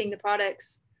marketing the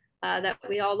products that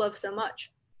we all love so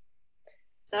much?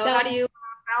 So how do you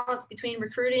balance between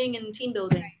recruiting and team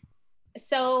building?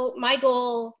 So my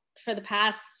goal for the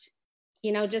past,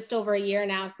 you know, just over a year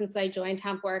now since I joined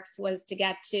HempWorks was to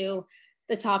get to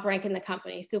the top rank in the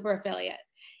company, super affiliate.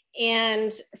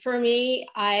 And for me,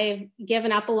 I've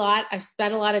given up a lot. I've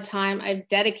spent a lot of time. I've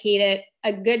dedicated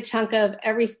a good chunk of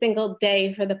every single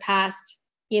day for the past,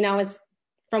 you know, it's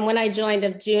from when I joined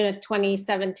of June of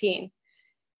 2017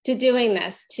 to doing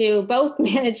this, to both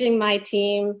managing my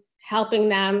team, helping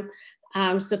them,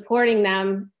 supporting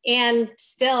them, and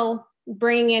still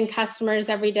bringing in customers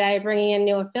every day, bringing in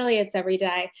new affiliates every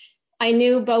day. I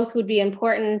knew both would be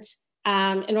important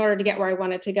in order to get where I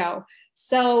wanted to go.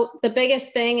 So the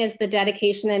biggest thing is the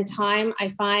dedication and time. I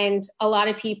find a lot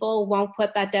of people won't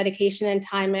put that dedication and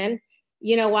time in.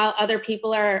 You know, while other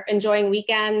people are enjoying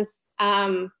weekends,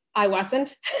 I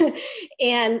wasn't.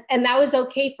 and that was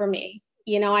okay for me.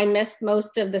 You know, I missed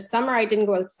most of the summer. I didn't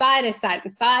go outside. I sat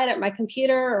inside at my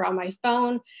computer or on my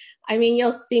phone. I mean,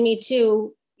 you'll see me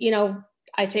too, you know,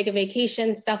 I take a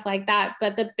vacation, stuff like that.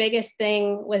 But the biggest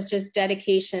thing was just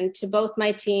dedication to both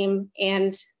my team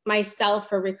and myself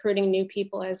for recruiting new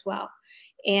people as well.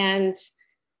 And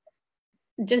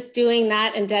just doing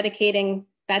that and dedicating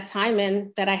that time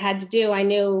in that I had to do, I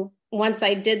knew once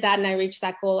I did that and I reached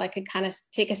that goal, I could kind of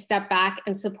take a step back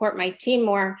and support my team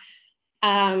more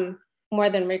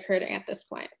than recruiting at this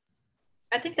point.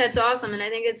 I think that's awesome. And I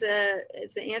think it's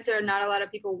an answer not a lot of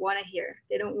people want to hear.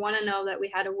 They don't want to know that we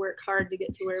had to work hard to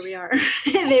get to where we are.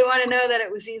 They want to know that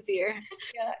it was easier.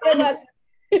 Yeah,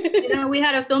 you know, we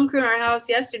had a film crew in our house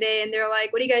yesterday and they're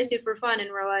like, what do you guys do for fun? And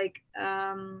we're like,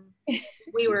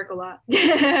 we work a lot.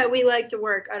 We like to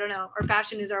work. I don't know. Our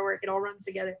passion is our work. It all runs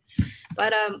together.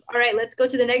 But all right, let's go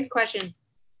to the next question.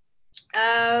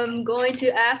 I'm going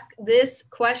to ask this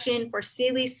question for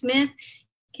Celie Smith.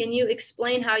 Can you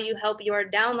explain how you help your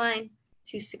downline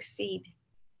to succeed?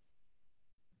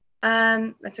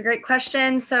 That's a great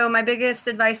question. So my biggest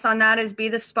advice on that is be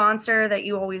the sponsor that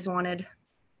you always wanted.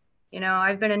 You know,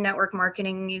 I've been in network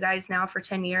marketing, you guys, now for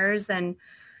 10 years, and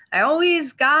I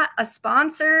always got a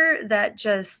sponsor that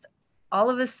just all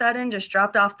of a sudden just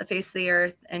dropped off the face of the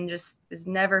earth and just was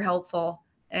never helpful.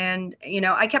 And, you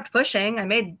know, I kept pushing. I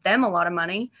made them a lot of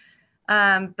money.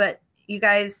 But you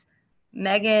guys,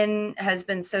 Megan has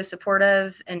been so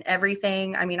supportive in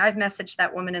everything. I mean, I've messaged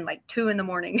that woman in like 2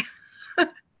 a.m.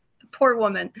 Poor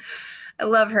woman. I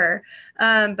love her.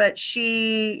 But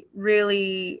she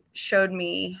really showed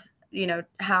me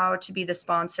how to be the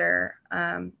sponsor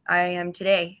I am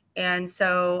today. And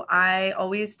so I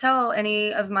always tell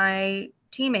any of my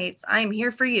teammates, I'm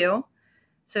here for you.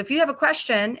 So if you have a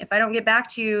question, if I don't get back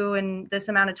to you in this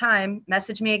amount of time,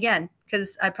 message me again,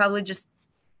 because I probably just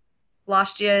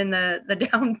lost you in the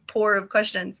downpour of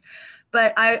questions.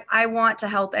 But I want to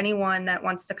help anyone that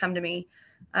wants to come to me.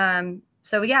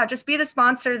 So yeah, just be the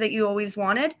sponsor that you always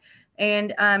wanted.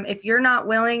 And if you're not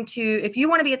willing to, if you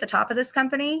want to be at the top of this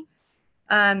company,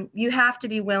 you have to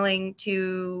be willing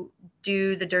to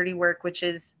do the dirty work, which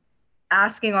is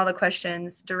asking all the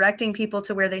questions, directing people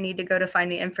to where they need to go to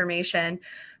find the information,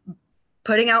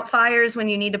 putting out fires when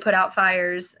you need to put out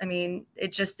fires. I mean,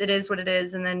 it is what it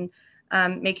is. And then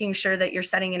making sure that you're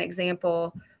setting an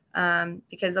example,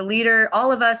 because a leader,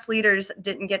 all of us leaders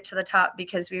didn't get to the top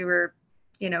because we were,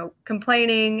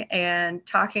 complaining and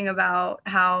talking about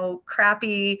how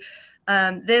crappy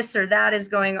this or that is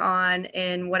going on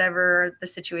in whatever the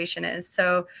situation is.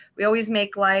 So we always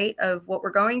make light of what we're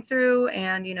going through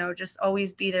and, just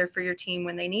always be there for your team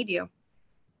when they need you.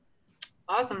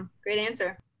 Awesome. Great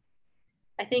answer.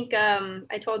 I think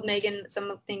I told Megan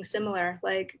something similar,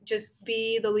 like just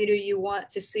be the leader you want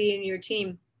to see in your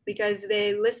team, because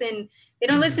they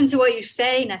don't listen to what you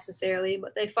say necessarily,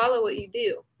 but they follow what you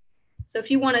do. So if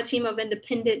you want a team of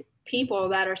independent people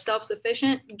that are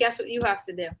self-sufficient, guess what you have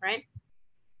to do, right?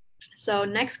 So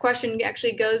next question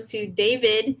actually goes to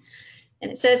David.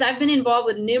 And it says, I've been involved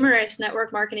with numerous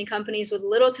network marketing companies with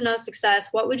little to no success.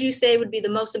 What would you say would be the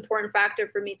most important factor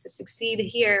for me to succeed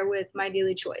here with My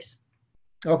Daily Choice?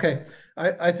 Okay.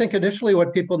 I think initially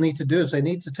what people need to do is they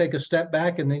need to take a step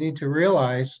back and they need to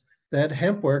realize that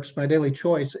HempWorks, My Daily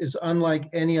Choice, is unlike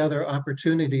any other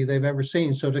opportunity they've ever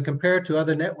seen. So to compare it to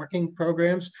other networking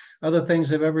programs, other things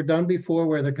they've ever done before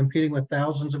where they're competing with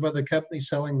thousands of other companies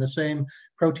selling the same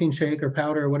protein shake or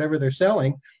powder or whatever they're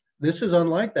selling, this is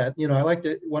unlike that. I liked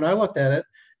it when I looked at it,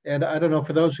 and I don't know,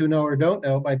 for those who know or don't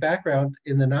know, my background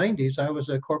in the 90s, I was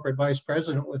a corporate vice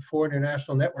president with 4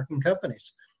 international networking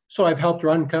companies. So I've helped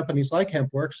run companies like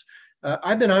HempWorks.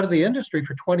 I've been out of the industry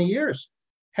for 20 years.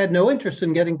 Had no interest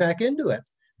in getting back into it.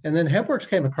 And then HempWorks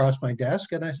came across my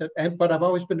desk and I said, but I've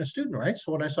always been a student, right?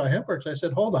 So when I saw HempWorks, I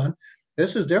said, hold on,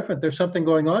 this is different. There's something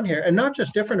going on here. And not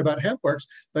just different about HempWorks,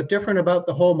 but different about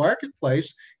the whole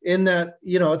marketplace in that,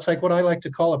 it's like what I like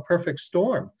to call a perfect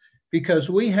storm, because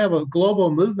we have a global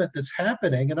movement that's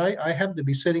happening. And I happen to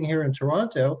be sitting here in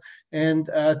Toronto, and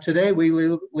today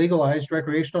we legalized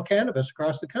recreational cannabis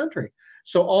across the country.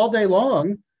 So all day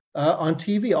long, on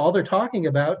TV, all they're talking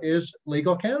about is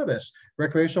legal cannabis,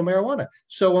 recreational marijuana.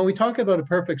 So when we talk about a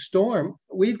perfect storm,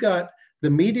 we've got the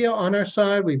media on our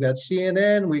side, we've got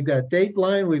CNN, we've got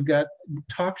Dateline, we've got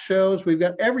talk shows, we've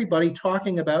got everybody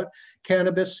talking about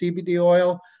cannabis, CBD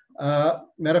oil,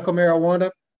 medical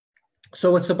marijuana.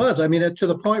 So it's a buzz. I mean, to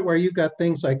the point where you've got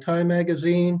things like Time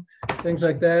Magazine, things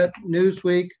like that,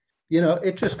 Newsweek,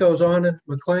 it just goes on at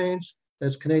Maclean's.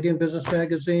 There's Canadian Business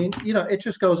Magazine, it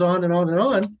just goes on and on and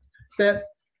on, that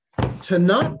to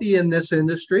not be in this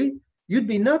industry, you'd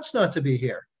be nuts not to be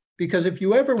here. Because if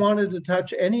you ever wanted to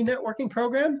touch any networking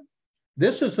program,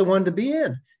 this is the one to be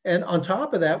in. And on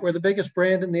top of that, we're the biggest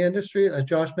brand in the industry. As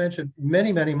Josh mentioned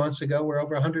many, many months ago, we're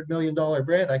over $100 million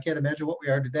brand. I can't imagine what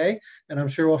we are today. And I'm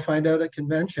sure we'll find out at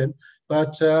convention.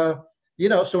 But,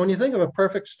 so when you think of a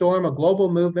perfect storm, a global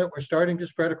movement, we're starting to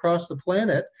spread across the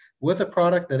planet with a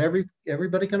product that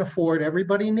everybody can afford,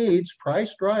 everybody needs,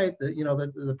 priced right,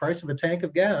 the price of a tank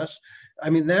of gas. I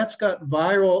mean, that's got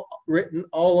viral written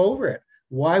all over it.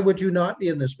 Why would you not be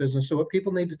in this business? So what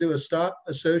people need to do is stop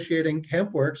associating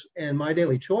HempWorks and My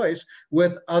Daily Choice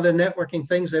with other networking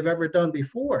things they've ever done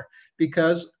before,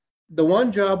 because the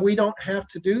one job we don't have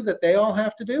to do that they all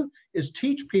have to do is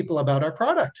teach people about our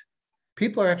product.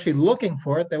 People are actually looking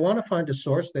for it. They want to find a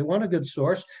source. They want a good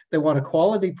source. They want a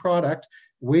quality product.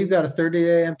 We've got a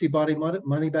 30-day empty body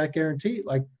money back guarantee.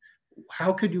 Like,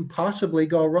 how could you possibly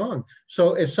go wrong?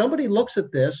 So if somebody looks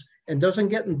at this and doesn't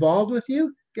get involved with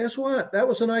you, guess what? That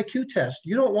was an IQ test.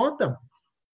 You don't want them.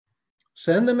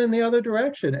 Send them in the other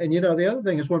direction. And the other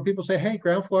thing is when people say, hey,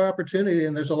 ground floor opportunity,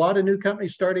 and there's a lot of new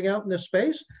companies starting out in this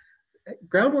space,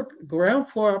 ground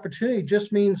floor opportunity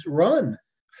just means run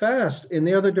fast in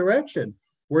the other direction.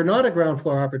 We're not a ground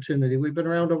floor opportunity. We've been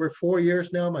around over 4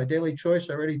 years now. My Daily Choice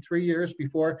already 3 years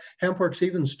before HempWorks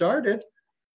even started.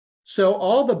 So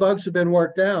all the bugs have been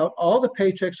worked out. All the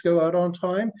paychecks go out on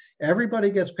time. Everybody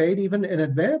gets paid even in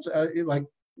advance.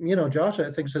 Josh,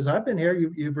 I think, says, I've been here,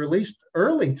 you've released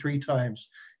early 3 times.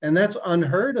 And that's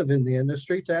unheard of in the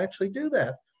industry to actually do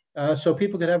that. So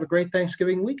people could have a great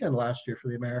Thanksgiving weekend last year for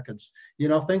the Americans,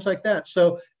 things like that.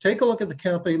 So take a look at the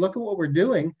company, look at what we're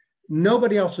doing.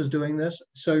 Nobody else is doing this.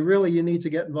 So really you need to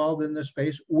get involved in this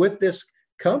space with this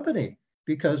company,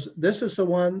 because this is the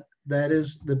one that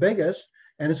is the biggest,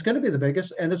 and it's going to be the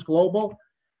biggest, and it's global.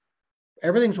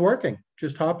 Everything's working.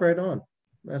 Just hop right on.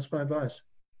 That's my advice.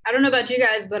 I don't know about you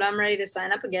guys, but I'm ready to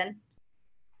sign up again.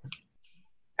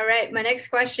 All right, my next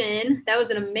question. That was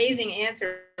an amazing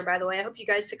answer, by the way. I hope you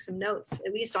guys took some notes,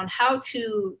 at least on how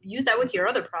to use that with your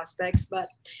other prospects. But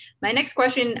my next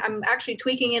question, I'm actually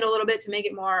tweaking it a little bit to make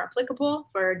it more applicable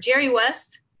for Jerry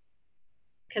West,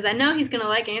 because I know he's going to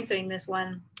like answering this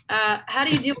one. How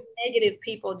do you deal with negative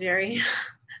people, Jerry?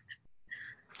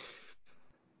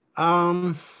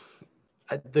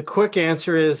 The quick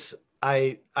answer is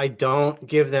I don't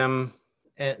give them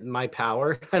my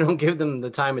power. I don't give them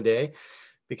the time of day,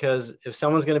 because if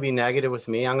someone's going to be negative with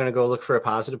me, I'm going to go look for a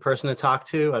positive person to talk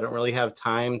to. I don't really have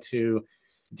time to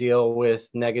deal with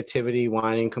negativity,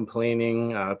 whining,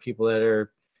 complaining, people that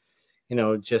are,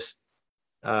 just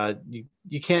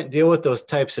you can't deal with those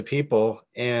types of people.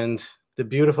 And the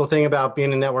beautiful thing about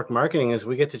being in network marketing is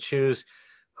we get to choose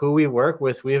who we work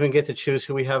with. We even get to choose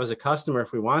who we have as a customer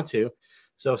if we want to.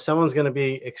 So if someone's going to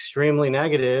be extremely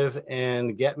negative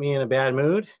and get me in a bad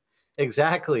mood,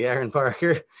 exactly, Aaron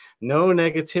Barker, no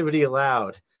negativity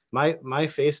allowed. My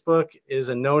Facebook is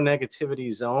a no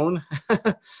negativity zone.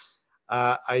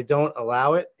 I don't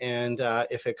allow it. And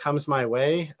if it comes my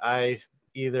way, I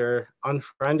either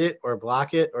unfriend it or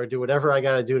block it or do whatever I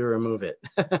got to do to remove it.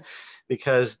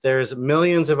 Because there's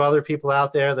millions of other people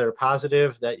out there that are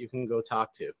positive that you can go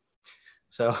talk to.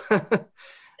 So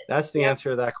that's the answer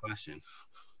to that question.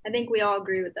 I think we all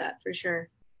agree with that for sure.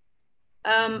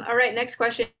 All right, next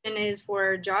question is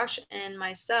for Josh and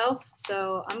myself.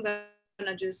 So I'm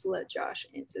gonna just let Josh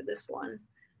answer this one.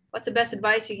 What's the best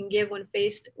advice you can give when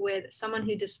faced with someone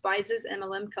who despises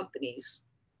MLM companies,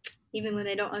 even when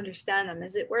they don't understand them?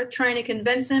 Is it worth trying to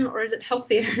convince them, or is it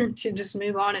healthier to just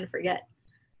move on and forget?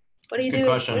 What do you do?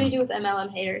 What do you do with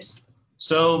MLM haters?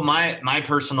 So my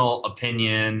personal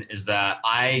opinion is that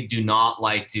I do not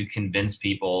like to convince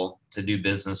people to do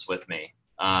business with me.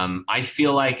 I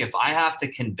feel like if I have to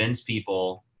convince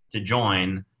people to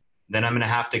join, then I'm going to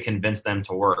have to convince them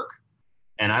to work.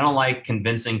 And I don't like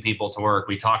convincing people to work.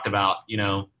 We talked about,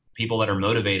 people that are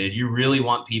motivated. You really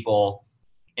want people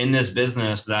in this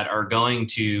business that are going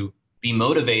to be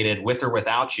motivated with or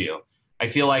without you. I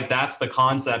feel like that's the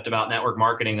concept about network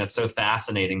marketing that's so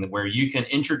fascinating, where you can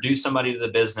introduce somebody to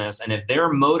the business, and if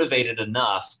they're motivated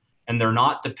enough and they're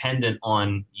not dependent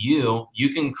on you, you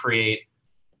can create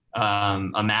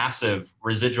a massive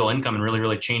residual income and really,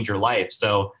 really change your life.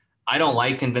 So I don't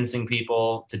like convincing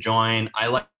people to join. I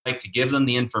like to give them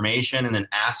the information and then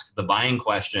ask the buying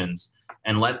questions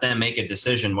and let them make a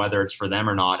decision whether it's for them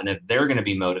or not, and if they're going to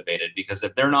be motivated. Because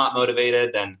if they're not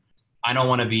motivated, then I don't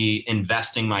want to be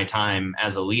investing my time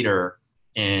as a leader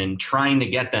in trying to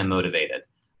get them motivated.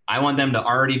 I want them to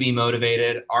already be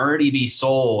motivated, already be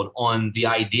sold on the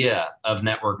idea of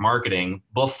network marketing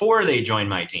before they join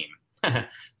my team.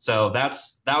 So that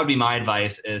would be my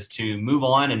advice, is to move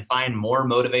on and find more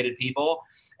motivated people.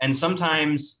 And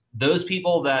sometimes those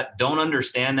people that don't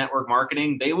understand network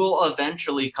marketing, they will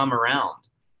eventually come around.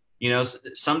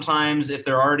 Sometimes if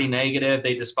they're already negative,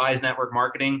 they despise network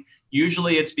marketing.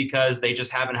 Usually it's because they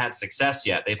just haven't had success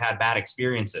yet. They've had bad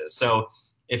experiences. So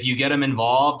if you get them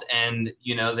involved and,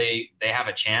 they have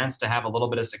a chance to have a little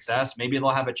bit of success, maybe they'll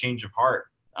have a change of heart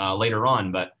later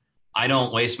on. But I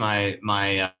don't waste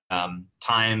my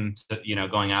time,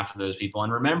 going after those people.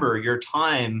 And remember, your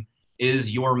time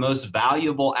is your most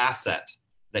valuable asset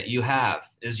that you have,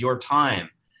 is your time.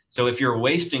 So if you're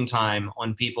wasting time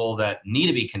on people that need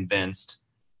to be convinced,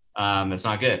 it's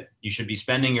not good. You should be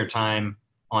spending your time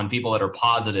on people that are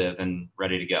positive and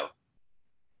ready to go.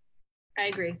 I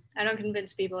agree. I don't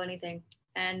convince people anything.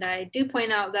 And I do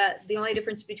point out that the only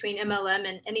difference between MLM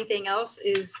and anything else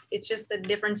is it's just the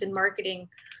difference in marketing.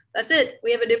 That's it.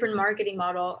 We have a different marketing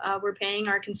model. We're paying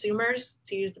our consumers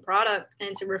to use the product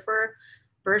and to refer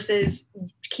versus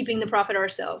keeping the profit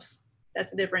ourselves.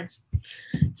 That's the difference.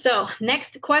 So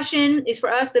next question is for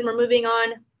us. Then we're moving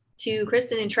on to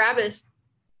Kristen and Travis.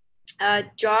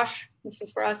 Josh, this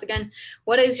is for us again.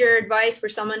 What is your advice for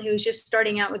someone who's just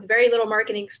starting out with very little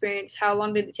marketing experience? How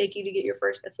long did it take you to get your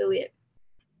first affiliate?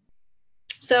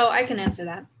 So I can answer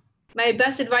that. My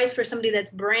best advice for somebody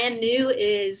that's brand new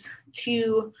is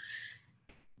to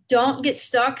don't get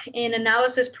stuck in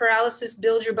analysis paralysis,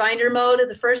 build your binder mode.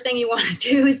 The first thing you want to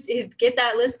do is get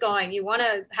that list going. You want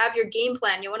to have your game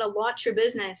plan. You want to launch your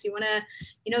business. You want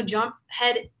to, jump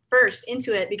head first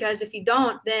into it, because if you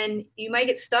don't, then you might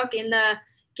get stuck in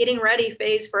getting ready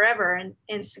phase forever.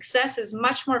 And success is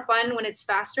much more fun when it's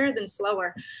faster than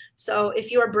slower. So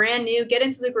if you are brand new, get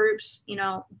into the groups, you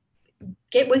know,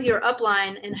 get with your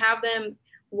upline and have them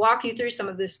walk you through some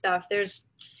of this stuff. There's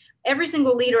every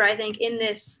single leader, I think, in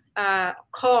this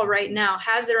call right now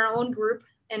has their own group.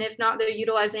 And if not, they're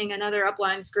utilizing another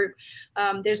upline's group.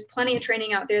 There's plenty of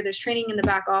training out there. There's training in the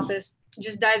back office.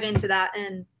 Just dive into that,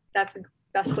 and that's the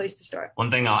best place to start.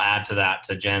 One thing I'll add to that,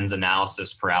 to Jen's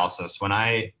analysis paralysis, when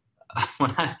I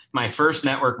my first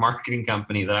network marketing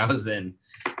company that I was in,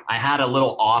 I had a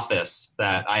little office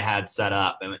that I had set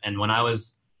up, and when I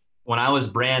was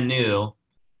brand new,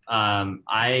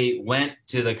 I went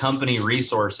to the company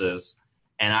resources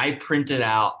and I printed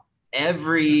out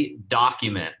every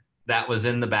document that was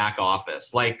in the back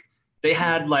office. Like, they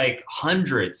had like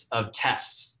hundreds of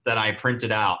tests that I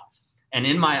printed out. And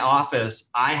in my office,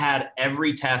 I had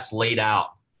every test laid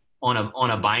out on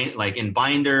a bind, like in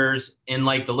binders, in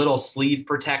like the little sleeve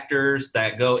protectors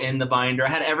that go in the binder. I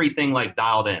had everything like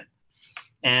dialed in.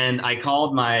 And I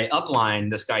called my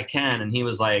upline, this guy Ken, and he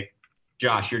was like,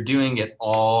 Josh, you're doing it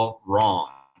all wrong.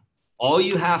 All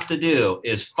you have to do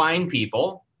is find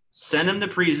people, send them the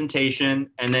presentation,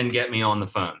 and then get me on the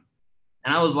phone.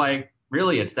 And I was like,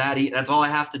 really, it's that easy? That's all I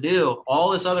have to do?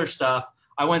 All this other stuff.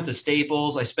 I went to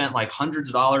Staples. I spent like hundreds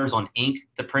of dollars on ink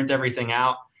to print everything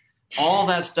out. All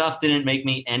that stuff didn't make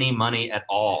me any money at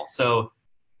all. So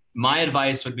my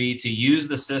advice would be to use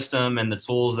the system and the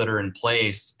tools that are in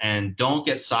place, and don't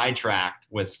get sidetracked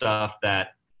with stuff that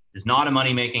is not a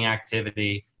money-making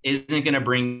activity, isn't going to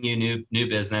bring you new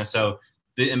business. So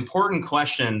the important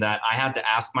question that I had to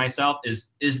ask myself is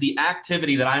the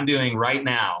activity that I'm doing right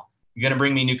now going to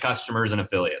bring me new customers and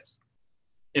affiliates?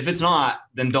 If it's not,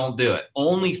 then don't do it.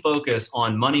 Only focus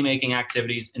on money-making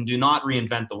activities and do not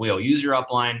reinvent the wheel. Use your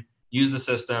upline, use the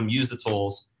system, use the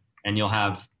tools, and you'll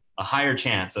have a higher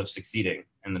chance of succeeding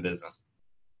in the business.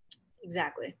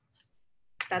 Exactly.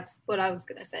 That's what I was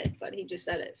going to say, but he just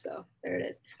said it. So there it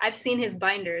is. I've seen his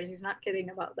binders. He's not kidding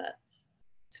about that.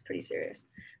 It's pretty serious.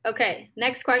 Okay.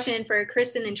 Next question for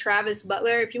Kristen and Travis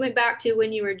Butler. If you went back to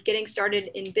when you were getting started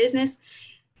in business,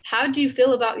 how do you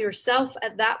feel about yourself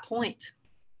at that point?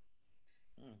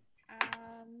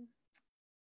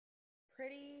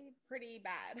 Pretty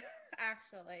bad,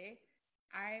 actually.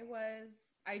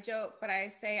 I joke, but I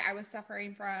say I was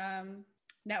suffering from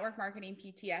network marketing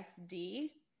PTSD.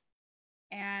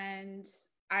 And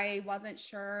I wasn't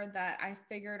sure that I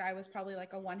figured I was probably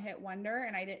like a one-hit wonder,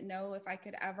 and I didn't know if I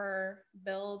could ever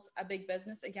build a big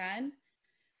business again.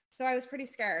 So I was pretty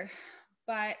scared,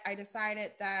 but I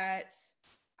decided that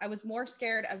I was more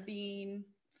scared of being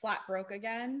flat broke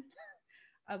again,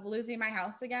 of losing my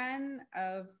house again,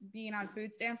 of being on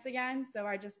food stamps again. So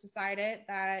I just decided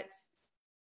that,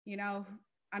 you know,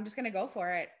 I'm just going to go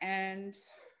for it and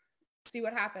see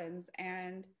what happens.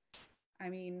 And I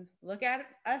mean, look at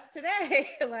us today.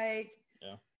 Like,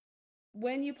 yeah.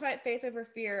 When you put faith over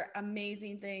fear,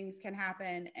 amazing things can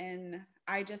happen. And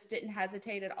I just didn't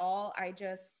hesitate at all.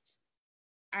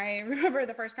 I remember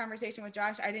the first conversation with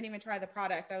Josh, I didn't even try the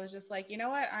product. I was just like, you know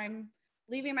what? I'm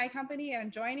leaving my company and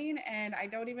I'm joining, and I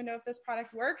don't even know if this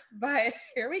product works, but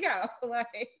here we go.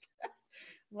 Like,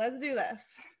 let's do this.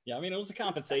 Yeah. I mean, it was a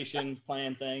compensation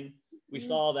plan thing. We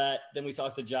saw that, then we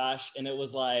talked to Josh, and it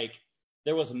was like,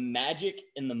 there was magic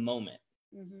in the moment.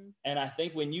 Mm-hmm. And I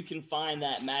think when you can find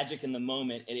that magic in the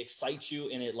moment, it excites you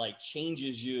and it like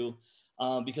changes you.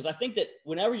 Because I think that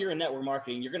whenever you're in network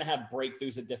marketing, you're going to have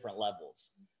breakthroughs at different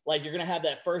levels. Like, you're going to have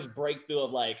that first breakthrough of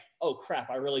like, oh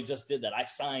crap, I really just did that. I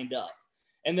signed up.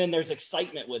 And then there's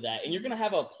excitement with that. And you're going to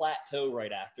have a plateau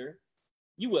right after.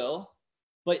 You will.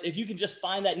 But if you can just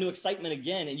find that new excitement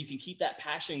again, and you can keep that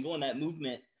passion going, that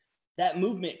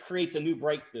movement creates a new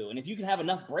breakthrough. And if you can have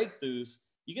enough breakthroughs,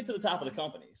 you get to the top of the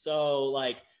company. So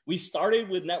like, we started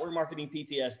with network marketing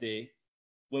PTSD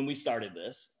when we started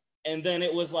this. And then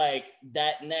it was like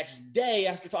that next day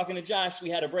after talking to Josh,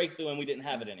 we had a breakthrough and we didn't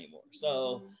have it anymore.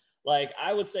 So like,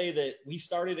 I would say that we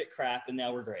started at crap and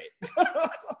now we're great.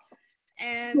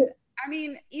 And I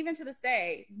mean, even to this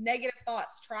day, negative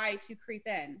thoughts try to creep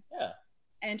in. Yeah.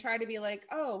 And try to be like,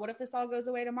 oh, what if this all goes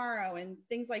away tomorrow, and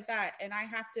things like that. And I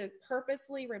have to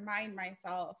purposely remind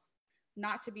myself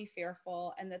not to be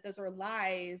fearful, and that those are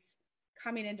lies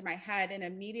coming into my head, and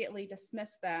immediately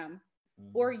dismiss them,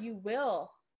 or you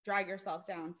will drag yourself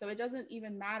down. So it doesn't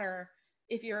even matter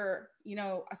if you're, you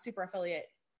know, a super affiliate.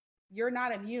 You're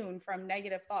not immune from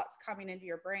negative thoughts coming into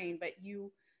your brain, but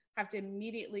you have to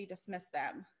immediately dismiss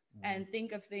them and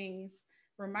think of things.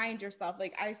 Remind yourself,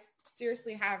 like, I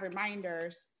seriously have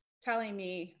reminders telling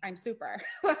me I'm super,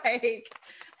 like,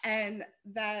 and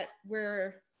that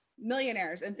we're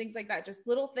millionaires and things like that. Just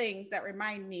little things that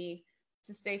remind me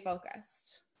to stay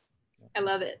focused. I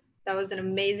love it. That was an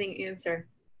amazing answer.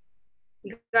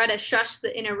 You gotta shush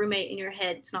the inner roommate in your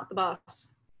head. It's not the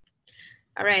boss.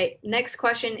 All right, next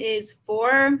question is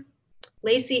for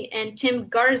Lacey and Tim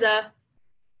Garza.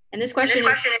 And this question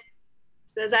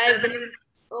says, I've been,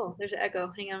 oh, there's an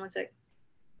echo. Hang on one sec.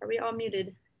 Are we all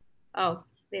muted? Oh,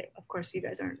 of course you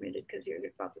guys aren't muted because you're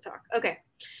about to talk. Okay.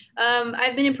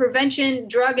 I've been in prevention,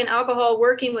 drug and alcohol,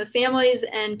 working with families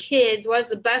and kids. What is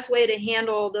the best way to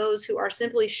handle those who are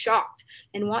simply shocked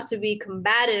and want to be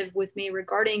combative with me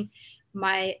regarding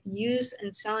my use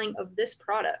and selling of this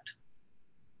product?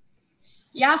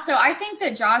 Yeah, so I think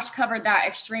that Josh covered that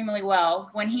extremely well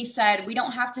when he said, we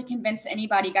don't have to convince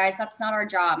anybody, guys. That's not our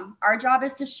job. Our job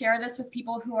is to share this with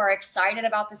people who are excited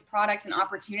about this product and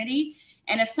opportunity.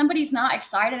 And if somebody's not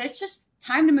excited, it's just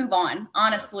time to move on,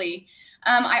 honestly.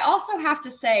 I also have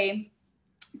to say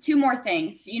 2 more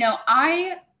things. You know,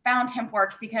 I found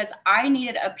HempWorks because I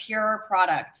needed a pure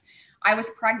product. I was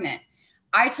pregnant.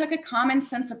 I took a common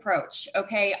sense approach,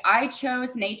 okay? I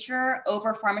chose nature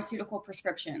over pharmaceutical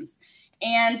prescriptions.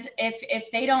 And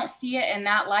if they don't see it in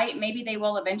that light, maybe they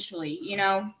will eventually. You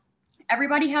know,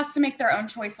 everybody has to make their own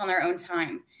choice on their own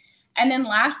time. And then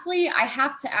lastly, I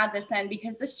have to add this in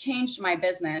because this changed my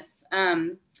business.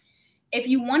 If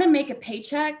you want to make a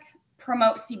paycheck,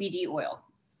 promote CBD oil.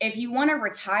 If you want to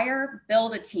retire,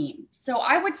 build a team. So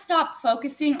I would stop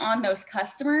focusing on those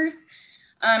customers.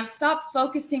 Stop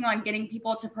focusing on getting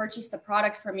people to purchase the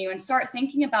product from you and start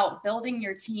thinking about building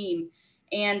your team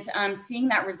and seeing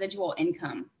that residual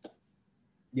income.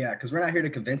 Yeah, because we're not here to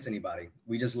convince anybody.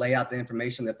 We just lay out the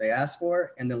information that they ask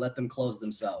for and then let them close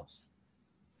themselves.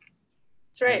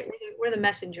 That's right. We're the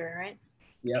messenger, right?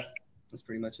 Yep, that's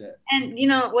pretty much it. And you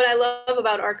know, what I love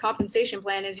about our compensation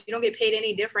plan is you don't get paid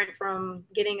any different from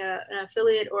getting an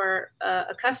affiliate or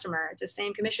a customer. It's the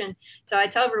same commission. So I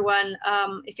tell everyone,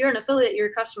 if you're an affiliate, you're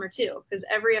a customer too, because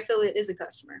every affiliate is a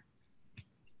customer.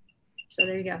 So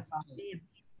there you go.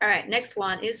 All right, next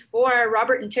one is for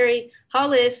Robert and Terry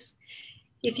Hollis.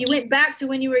 If you went back to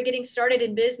when you were getting started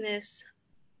in business,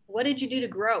 what did you do to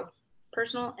grow,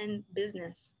 personal and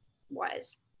business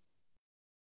wise?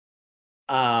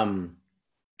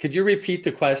 Could you repeat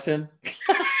the question?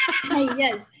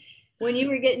 Yes. When you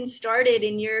were getting started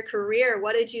in your career,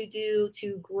 what did you do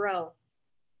to grow?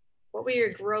 What were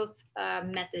your growth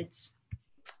methods?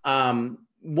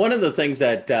 One of the things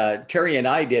that Terry and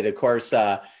I did, of course,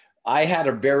 I had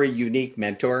a very unique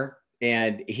mentor,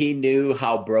 and he knew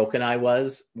how broken I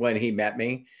was when he met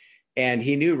me. And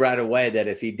he knew right away that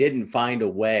if he didn't find a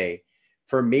way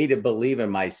for me to believe in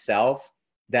myself,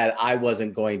 that I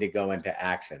wasn't going to go into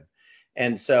action.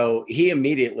 And so he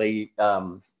immediately,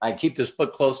 I keep this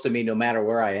book close to me no matter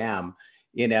where I am,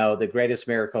 you know, The Greatest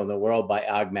Miracle in the World by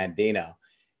Og Mandino.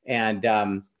 And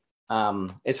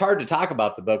it's hard to talk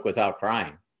about the book without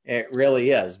crying. It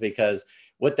really is, because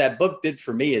what that book did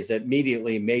for me is it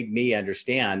immediately made me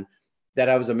understand that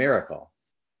I was a miracle,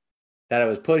 that I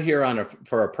was put here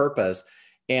for a purpose.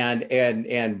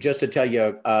 And just to tell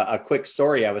you a quick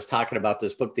story, I was talking about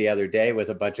this book the other day with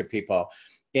a bunch of people,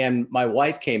 and my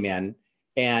wife came in,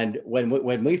 and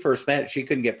when we first met, she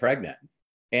couldn't get pregnant.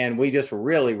 And we just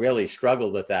really, really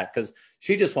struggled with that because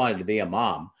she just wanted to be a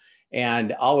mom.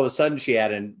 And all of a sudden she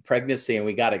had a pregnancy, and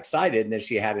we got excited, and then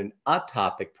she had an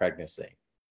ectopic pregnancy.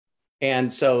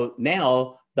 And so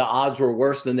now the odds were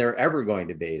worse than they're ever going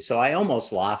to be. So I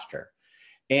almost lost her.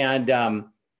 And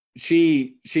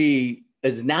she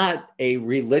is not a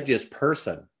religious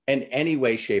person in any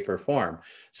way, shape, or form.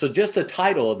 So just the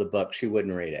title of the book, she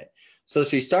wouldn't read it. So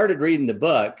she started reading the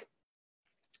book,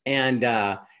 and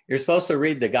you're supposed to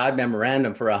read the God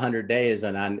Memorandum for 100 days.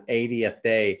 And on 80th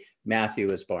day, Matthew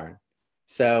was born.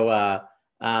 So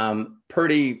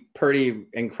pretty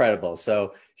incredible.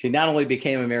 So she not only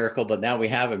became a miracle, but now we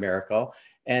have a miracle.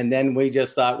 And then we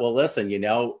just thought, well, listen, you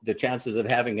know, the chances of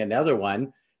having another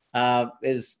one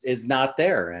is not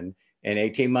there. And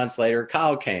 18 months later,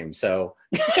 Kyle came. So,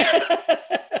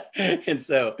 and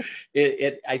so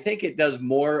I think it does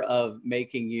more of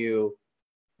making you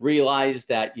realize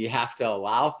that you have to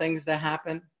allow things to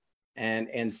happen, and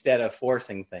instead of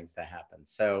forcing things to happen.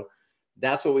 So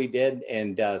that's what we did.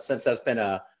 And since that's been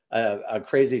a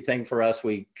crazy thing for us,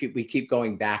 we keep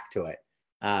going back to it.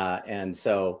 And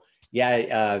so,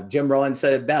 yeah, Jim Rohn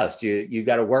said it best. You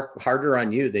got to work harder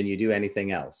on you than you do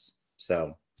anything else.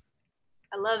 So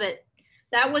I love it.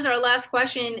 That was our last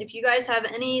question. If you guys have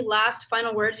any last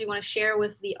final words you want to share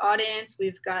with the audience,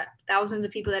 we've got thousands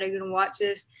of people that are going to watch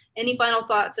this. Any final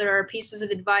thoughts or pieces of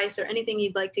advice or anything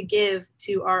you'd like to give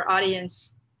to our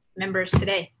audience members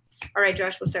today? All right,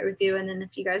 Josh, we'll start with you. And then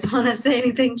if you guys want to say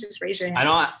anything, just raise your hand.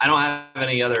 I don't have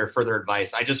any other further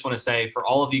advice. I just want to say for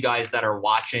all of you guys that are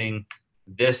watching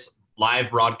this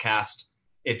live broadcast,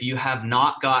 if you have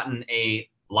not gotten a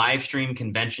live stream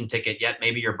convention ticket yet,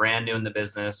 maybe you're brand new in the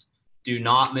business, do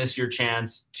not miss your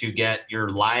chance to get your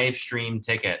live stream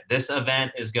ticket. This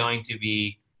event is going to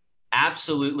be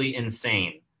absolutely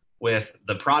insane with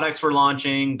the products we're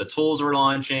launching, the tools we're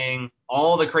launching,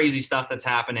 all the crazy stuff that's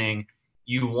happening.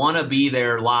 You want to be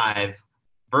there live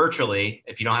virtually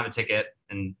if you don't have a ticket,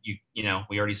 and you know,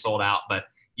 we already sold out, but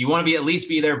you want to be at least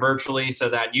be there virtually so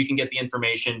that you can get the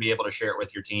information, be able to share it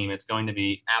with your team. It's going to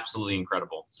be absolutely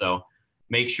incredible. So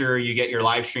make sure you get your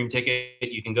live stream ticket.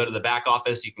 You can go to the back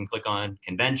office. You can click on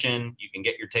convention. You can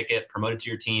get your ticket, promote it to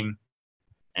your team,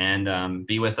 and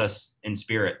be with us in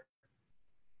spirit.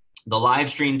 The live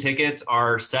stream tickets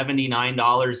are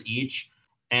 $79 each.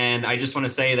 And I just want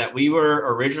to say that we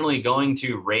were originally going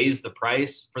to raise the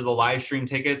price for the live stream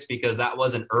tickets because that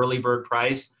was an early bird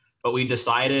price, but we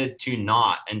decided to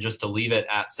not, and just to leave it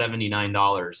at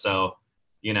 $79. So,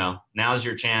 you know, now's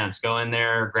your chance. Go in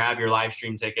there, grab your live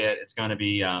stream ticket. It's going to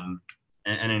be an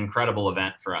incredible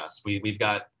event for us. We've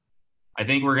got, I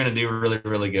think we're going to do really,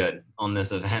 really good on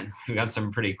this event. We've got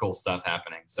some pretty cool stuff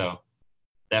happening. So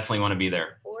definitely want to be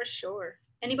there. For sure.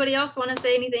 Anybody else want to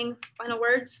say anything? Final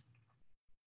words?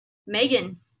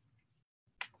 Megan.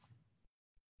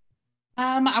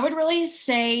 I would really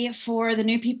say for the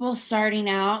new people starting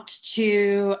out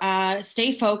to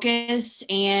stay focused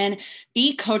and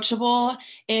be coachable.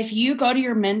 If you go to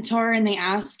your mentor and they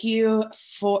ask you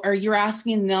for, or you're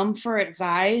asking them for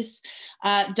advice,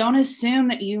 don't assume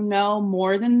that you know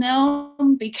more than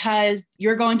them because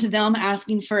you're going to them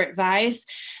asking for advice.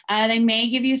 They may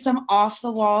give you some off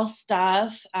the wall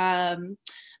stuff.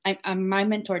 My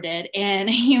mentor did, and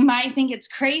you might think it's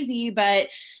crazy, but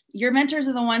your mentors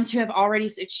are the ones who have already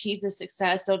achieved the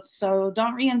success. So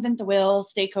don't reinvent the wheel,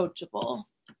 stay coachable.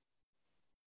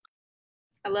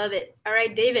 I love it. All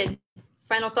right, David,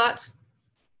 final thoughts?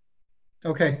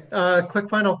 Okay, quick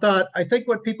final thought. I think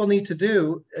what people need to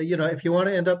do, you know, if you want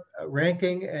to end up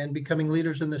ranking and becoming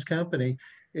leaders in this company,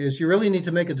 is you really need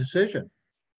to make a decision.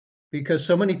 Because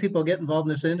so many people get involved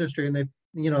in this industry and they,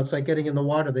 you know, it's like getting in the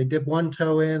water. They dip one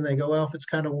toe in, they go, well, if it's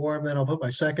kind of warm, then I'll put my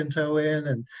second toe in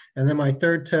and then my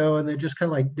third toe, and they're just kind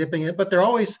of like dipping it, but they're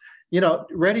always, you know,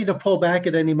 ready to pull back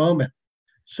at any moment.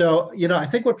 So, you know, I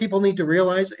think what people need to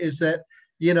realize is that,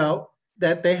 you know,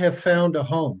 that they have found a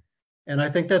home. And I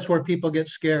think that's where people get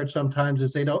scared sometimes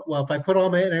is they don't, well, if I put all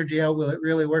my energy out, will it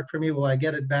really work for me? Will I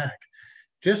get it back?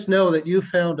 Just know that you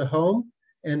found a home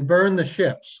and burn the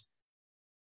ships.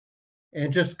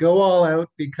 And just go all out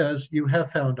because you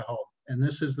have found a home. And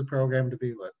this is the program to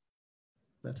be with.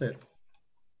 That's it.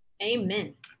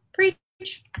 Amen. Preach.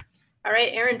 All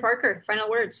right, Aaron Parker, final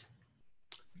words.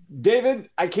 David,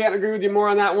 I can't agree with you more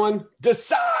on that one.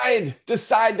 Decide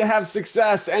to have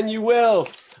success, and you will.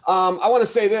 I want to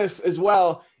say this as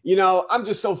well. You know, I'm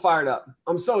just so fired up.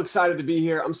 I'm so excited to be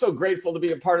here. I'm so grateful to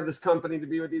be a part of this company, to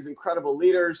be with these incredible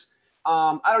leaders.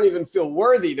 I don't even feel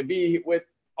worthy to be with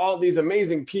all these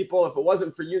amazing people. If it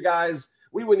wasn't for you guys,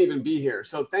 we wouldn't even be here.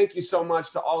 So thank you so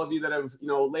much to all of you that have, you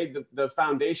know, laid the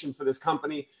foundation for this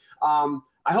company. I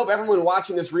hope everyone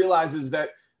watching this realizes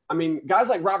that, I mean, guys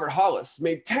like Robert Hollis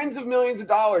made tens of millions of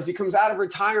dollars. He comes out of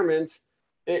retirement.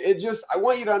 I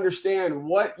want you to understand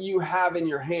what you have in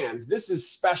your hands. This is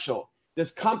special.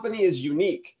 This company is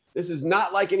unique. This is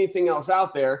not like anything else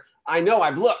out there. I know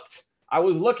I've looked. I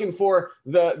was looking for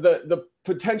the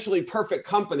potentially perfect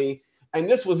company, and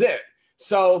this was it.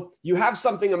 So you have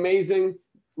something amazing.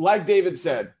 Like David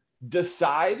said,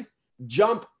 decide,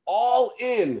 jump all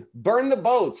in, burn the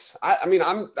boats.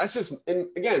 That's just, and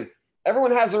again,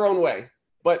 everyone has their own way.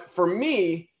 But for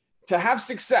me to have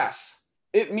success,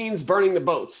 it means burning the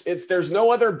boats. There's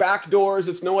no other back doors.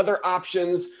 It's no other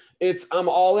options. I'm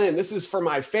all in. This is for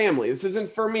my family. This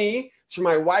isn't for me. It's for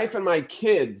my wife and my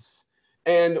kids.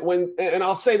 And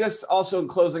I'll say this also in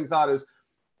closing thought is,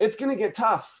 it's going to get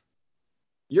tough.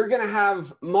 You're going to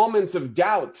have moments of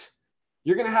doubt.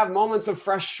 You're going to have moments of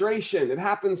frustration. It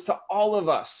happens to all of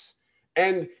us.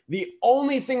 And the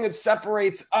only thing that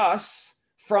separates us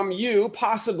from you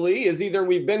possibly is either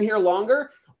we've been here longer,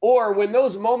 or when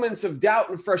those moments of doubt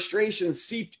and frustration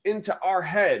seep into our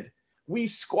head, we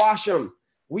squash them.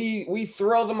 We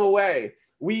throw them away.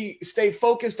 We stay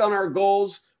focused on our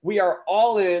goals. We are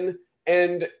all in.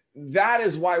 And that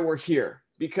is why we're here,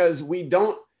 because we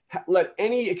don't let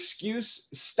any excuse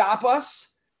stop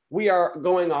us. We are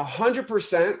going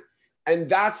 100%. And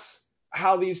that's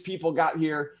how these people got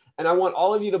here. And I want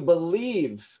all of you to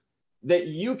believe that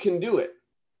you can do it.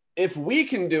 if we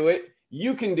can do it,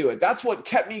 you can do it. That's what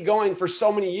kept me going for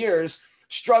so many years,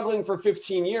 struggling for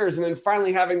 15 years. And then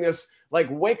finally having this like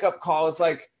wake up call. It's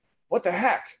like, what the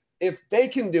heck? If they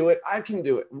can do it, I can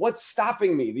do it. What's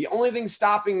stopping me? The only thing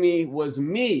stopping me was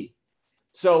me.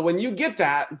 So when you get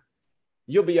that,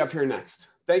 you'll be up here next.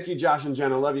 Thank you, Josh and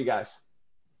Jenna. Love you guys.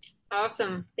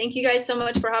 Awesome. Thank you guys so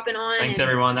much for hopping on. Thanks,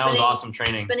 everyone. That was awesome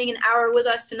training. Spending an hour with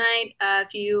us tonight.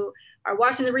 If you are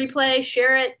watching the replay,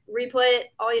 share it, replay it,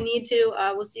 all you need to.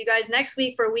 We'll see you guys next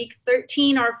week for week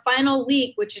 13, our final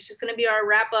week, which is just going to be our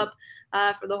wrap up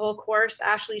for the whole course.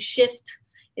 Ashley Shift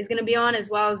is going to be on, as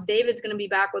well as David's going to be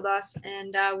back with us.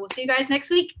 And we'll see you guys next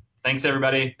week. Thanks,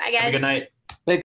 everybody. Bye, guys. Have a good night.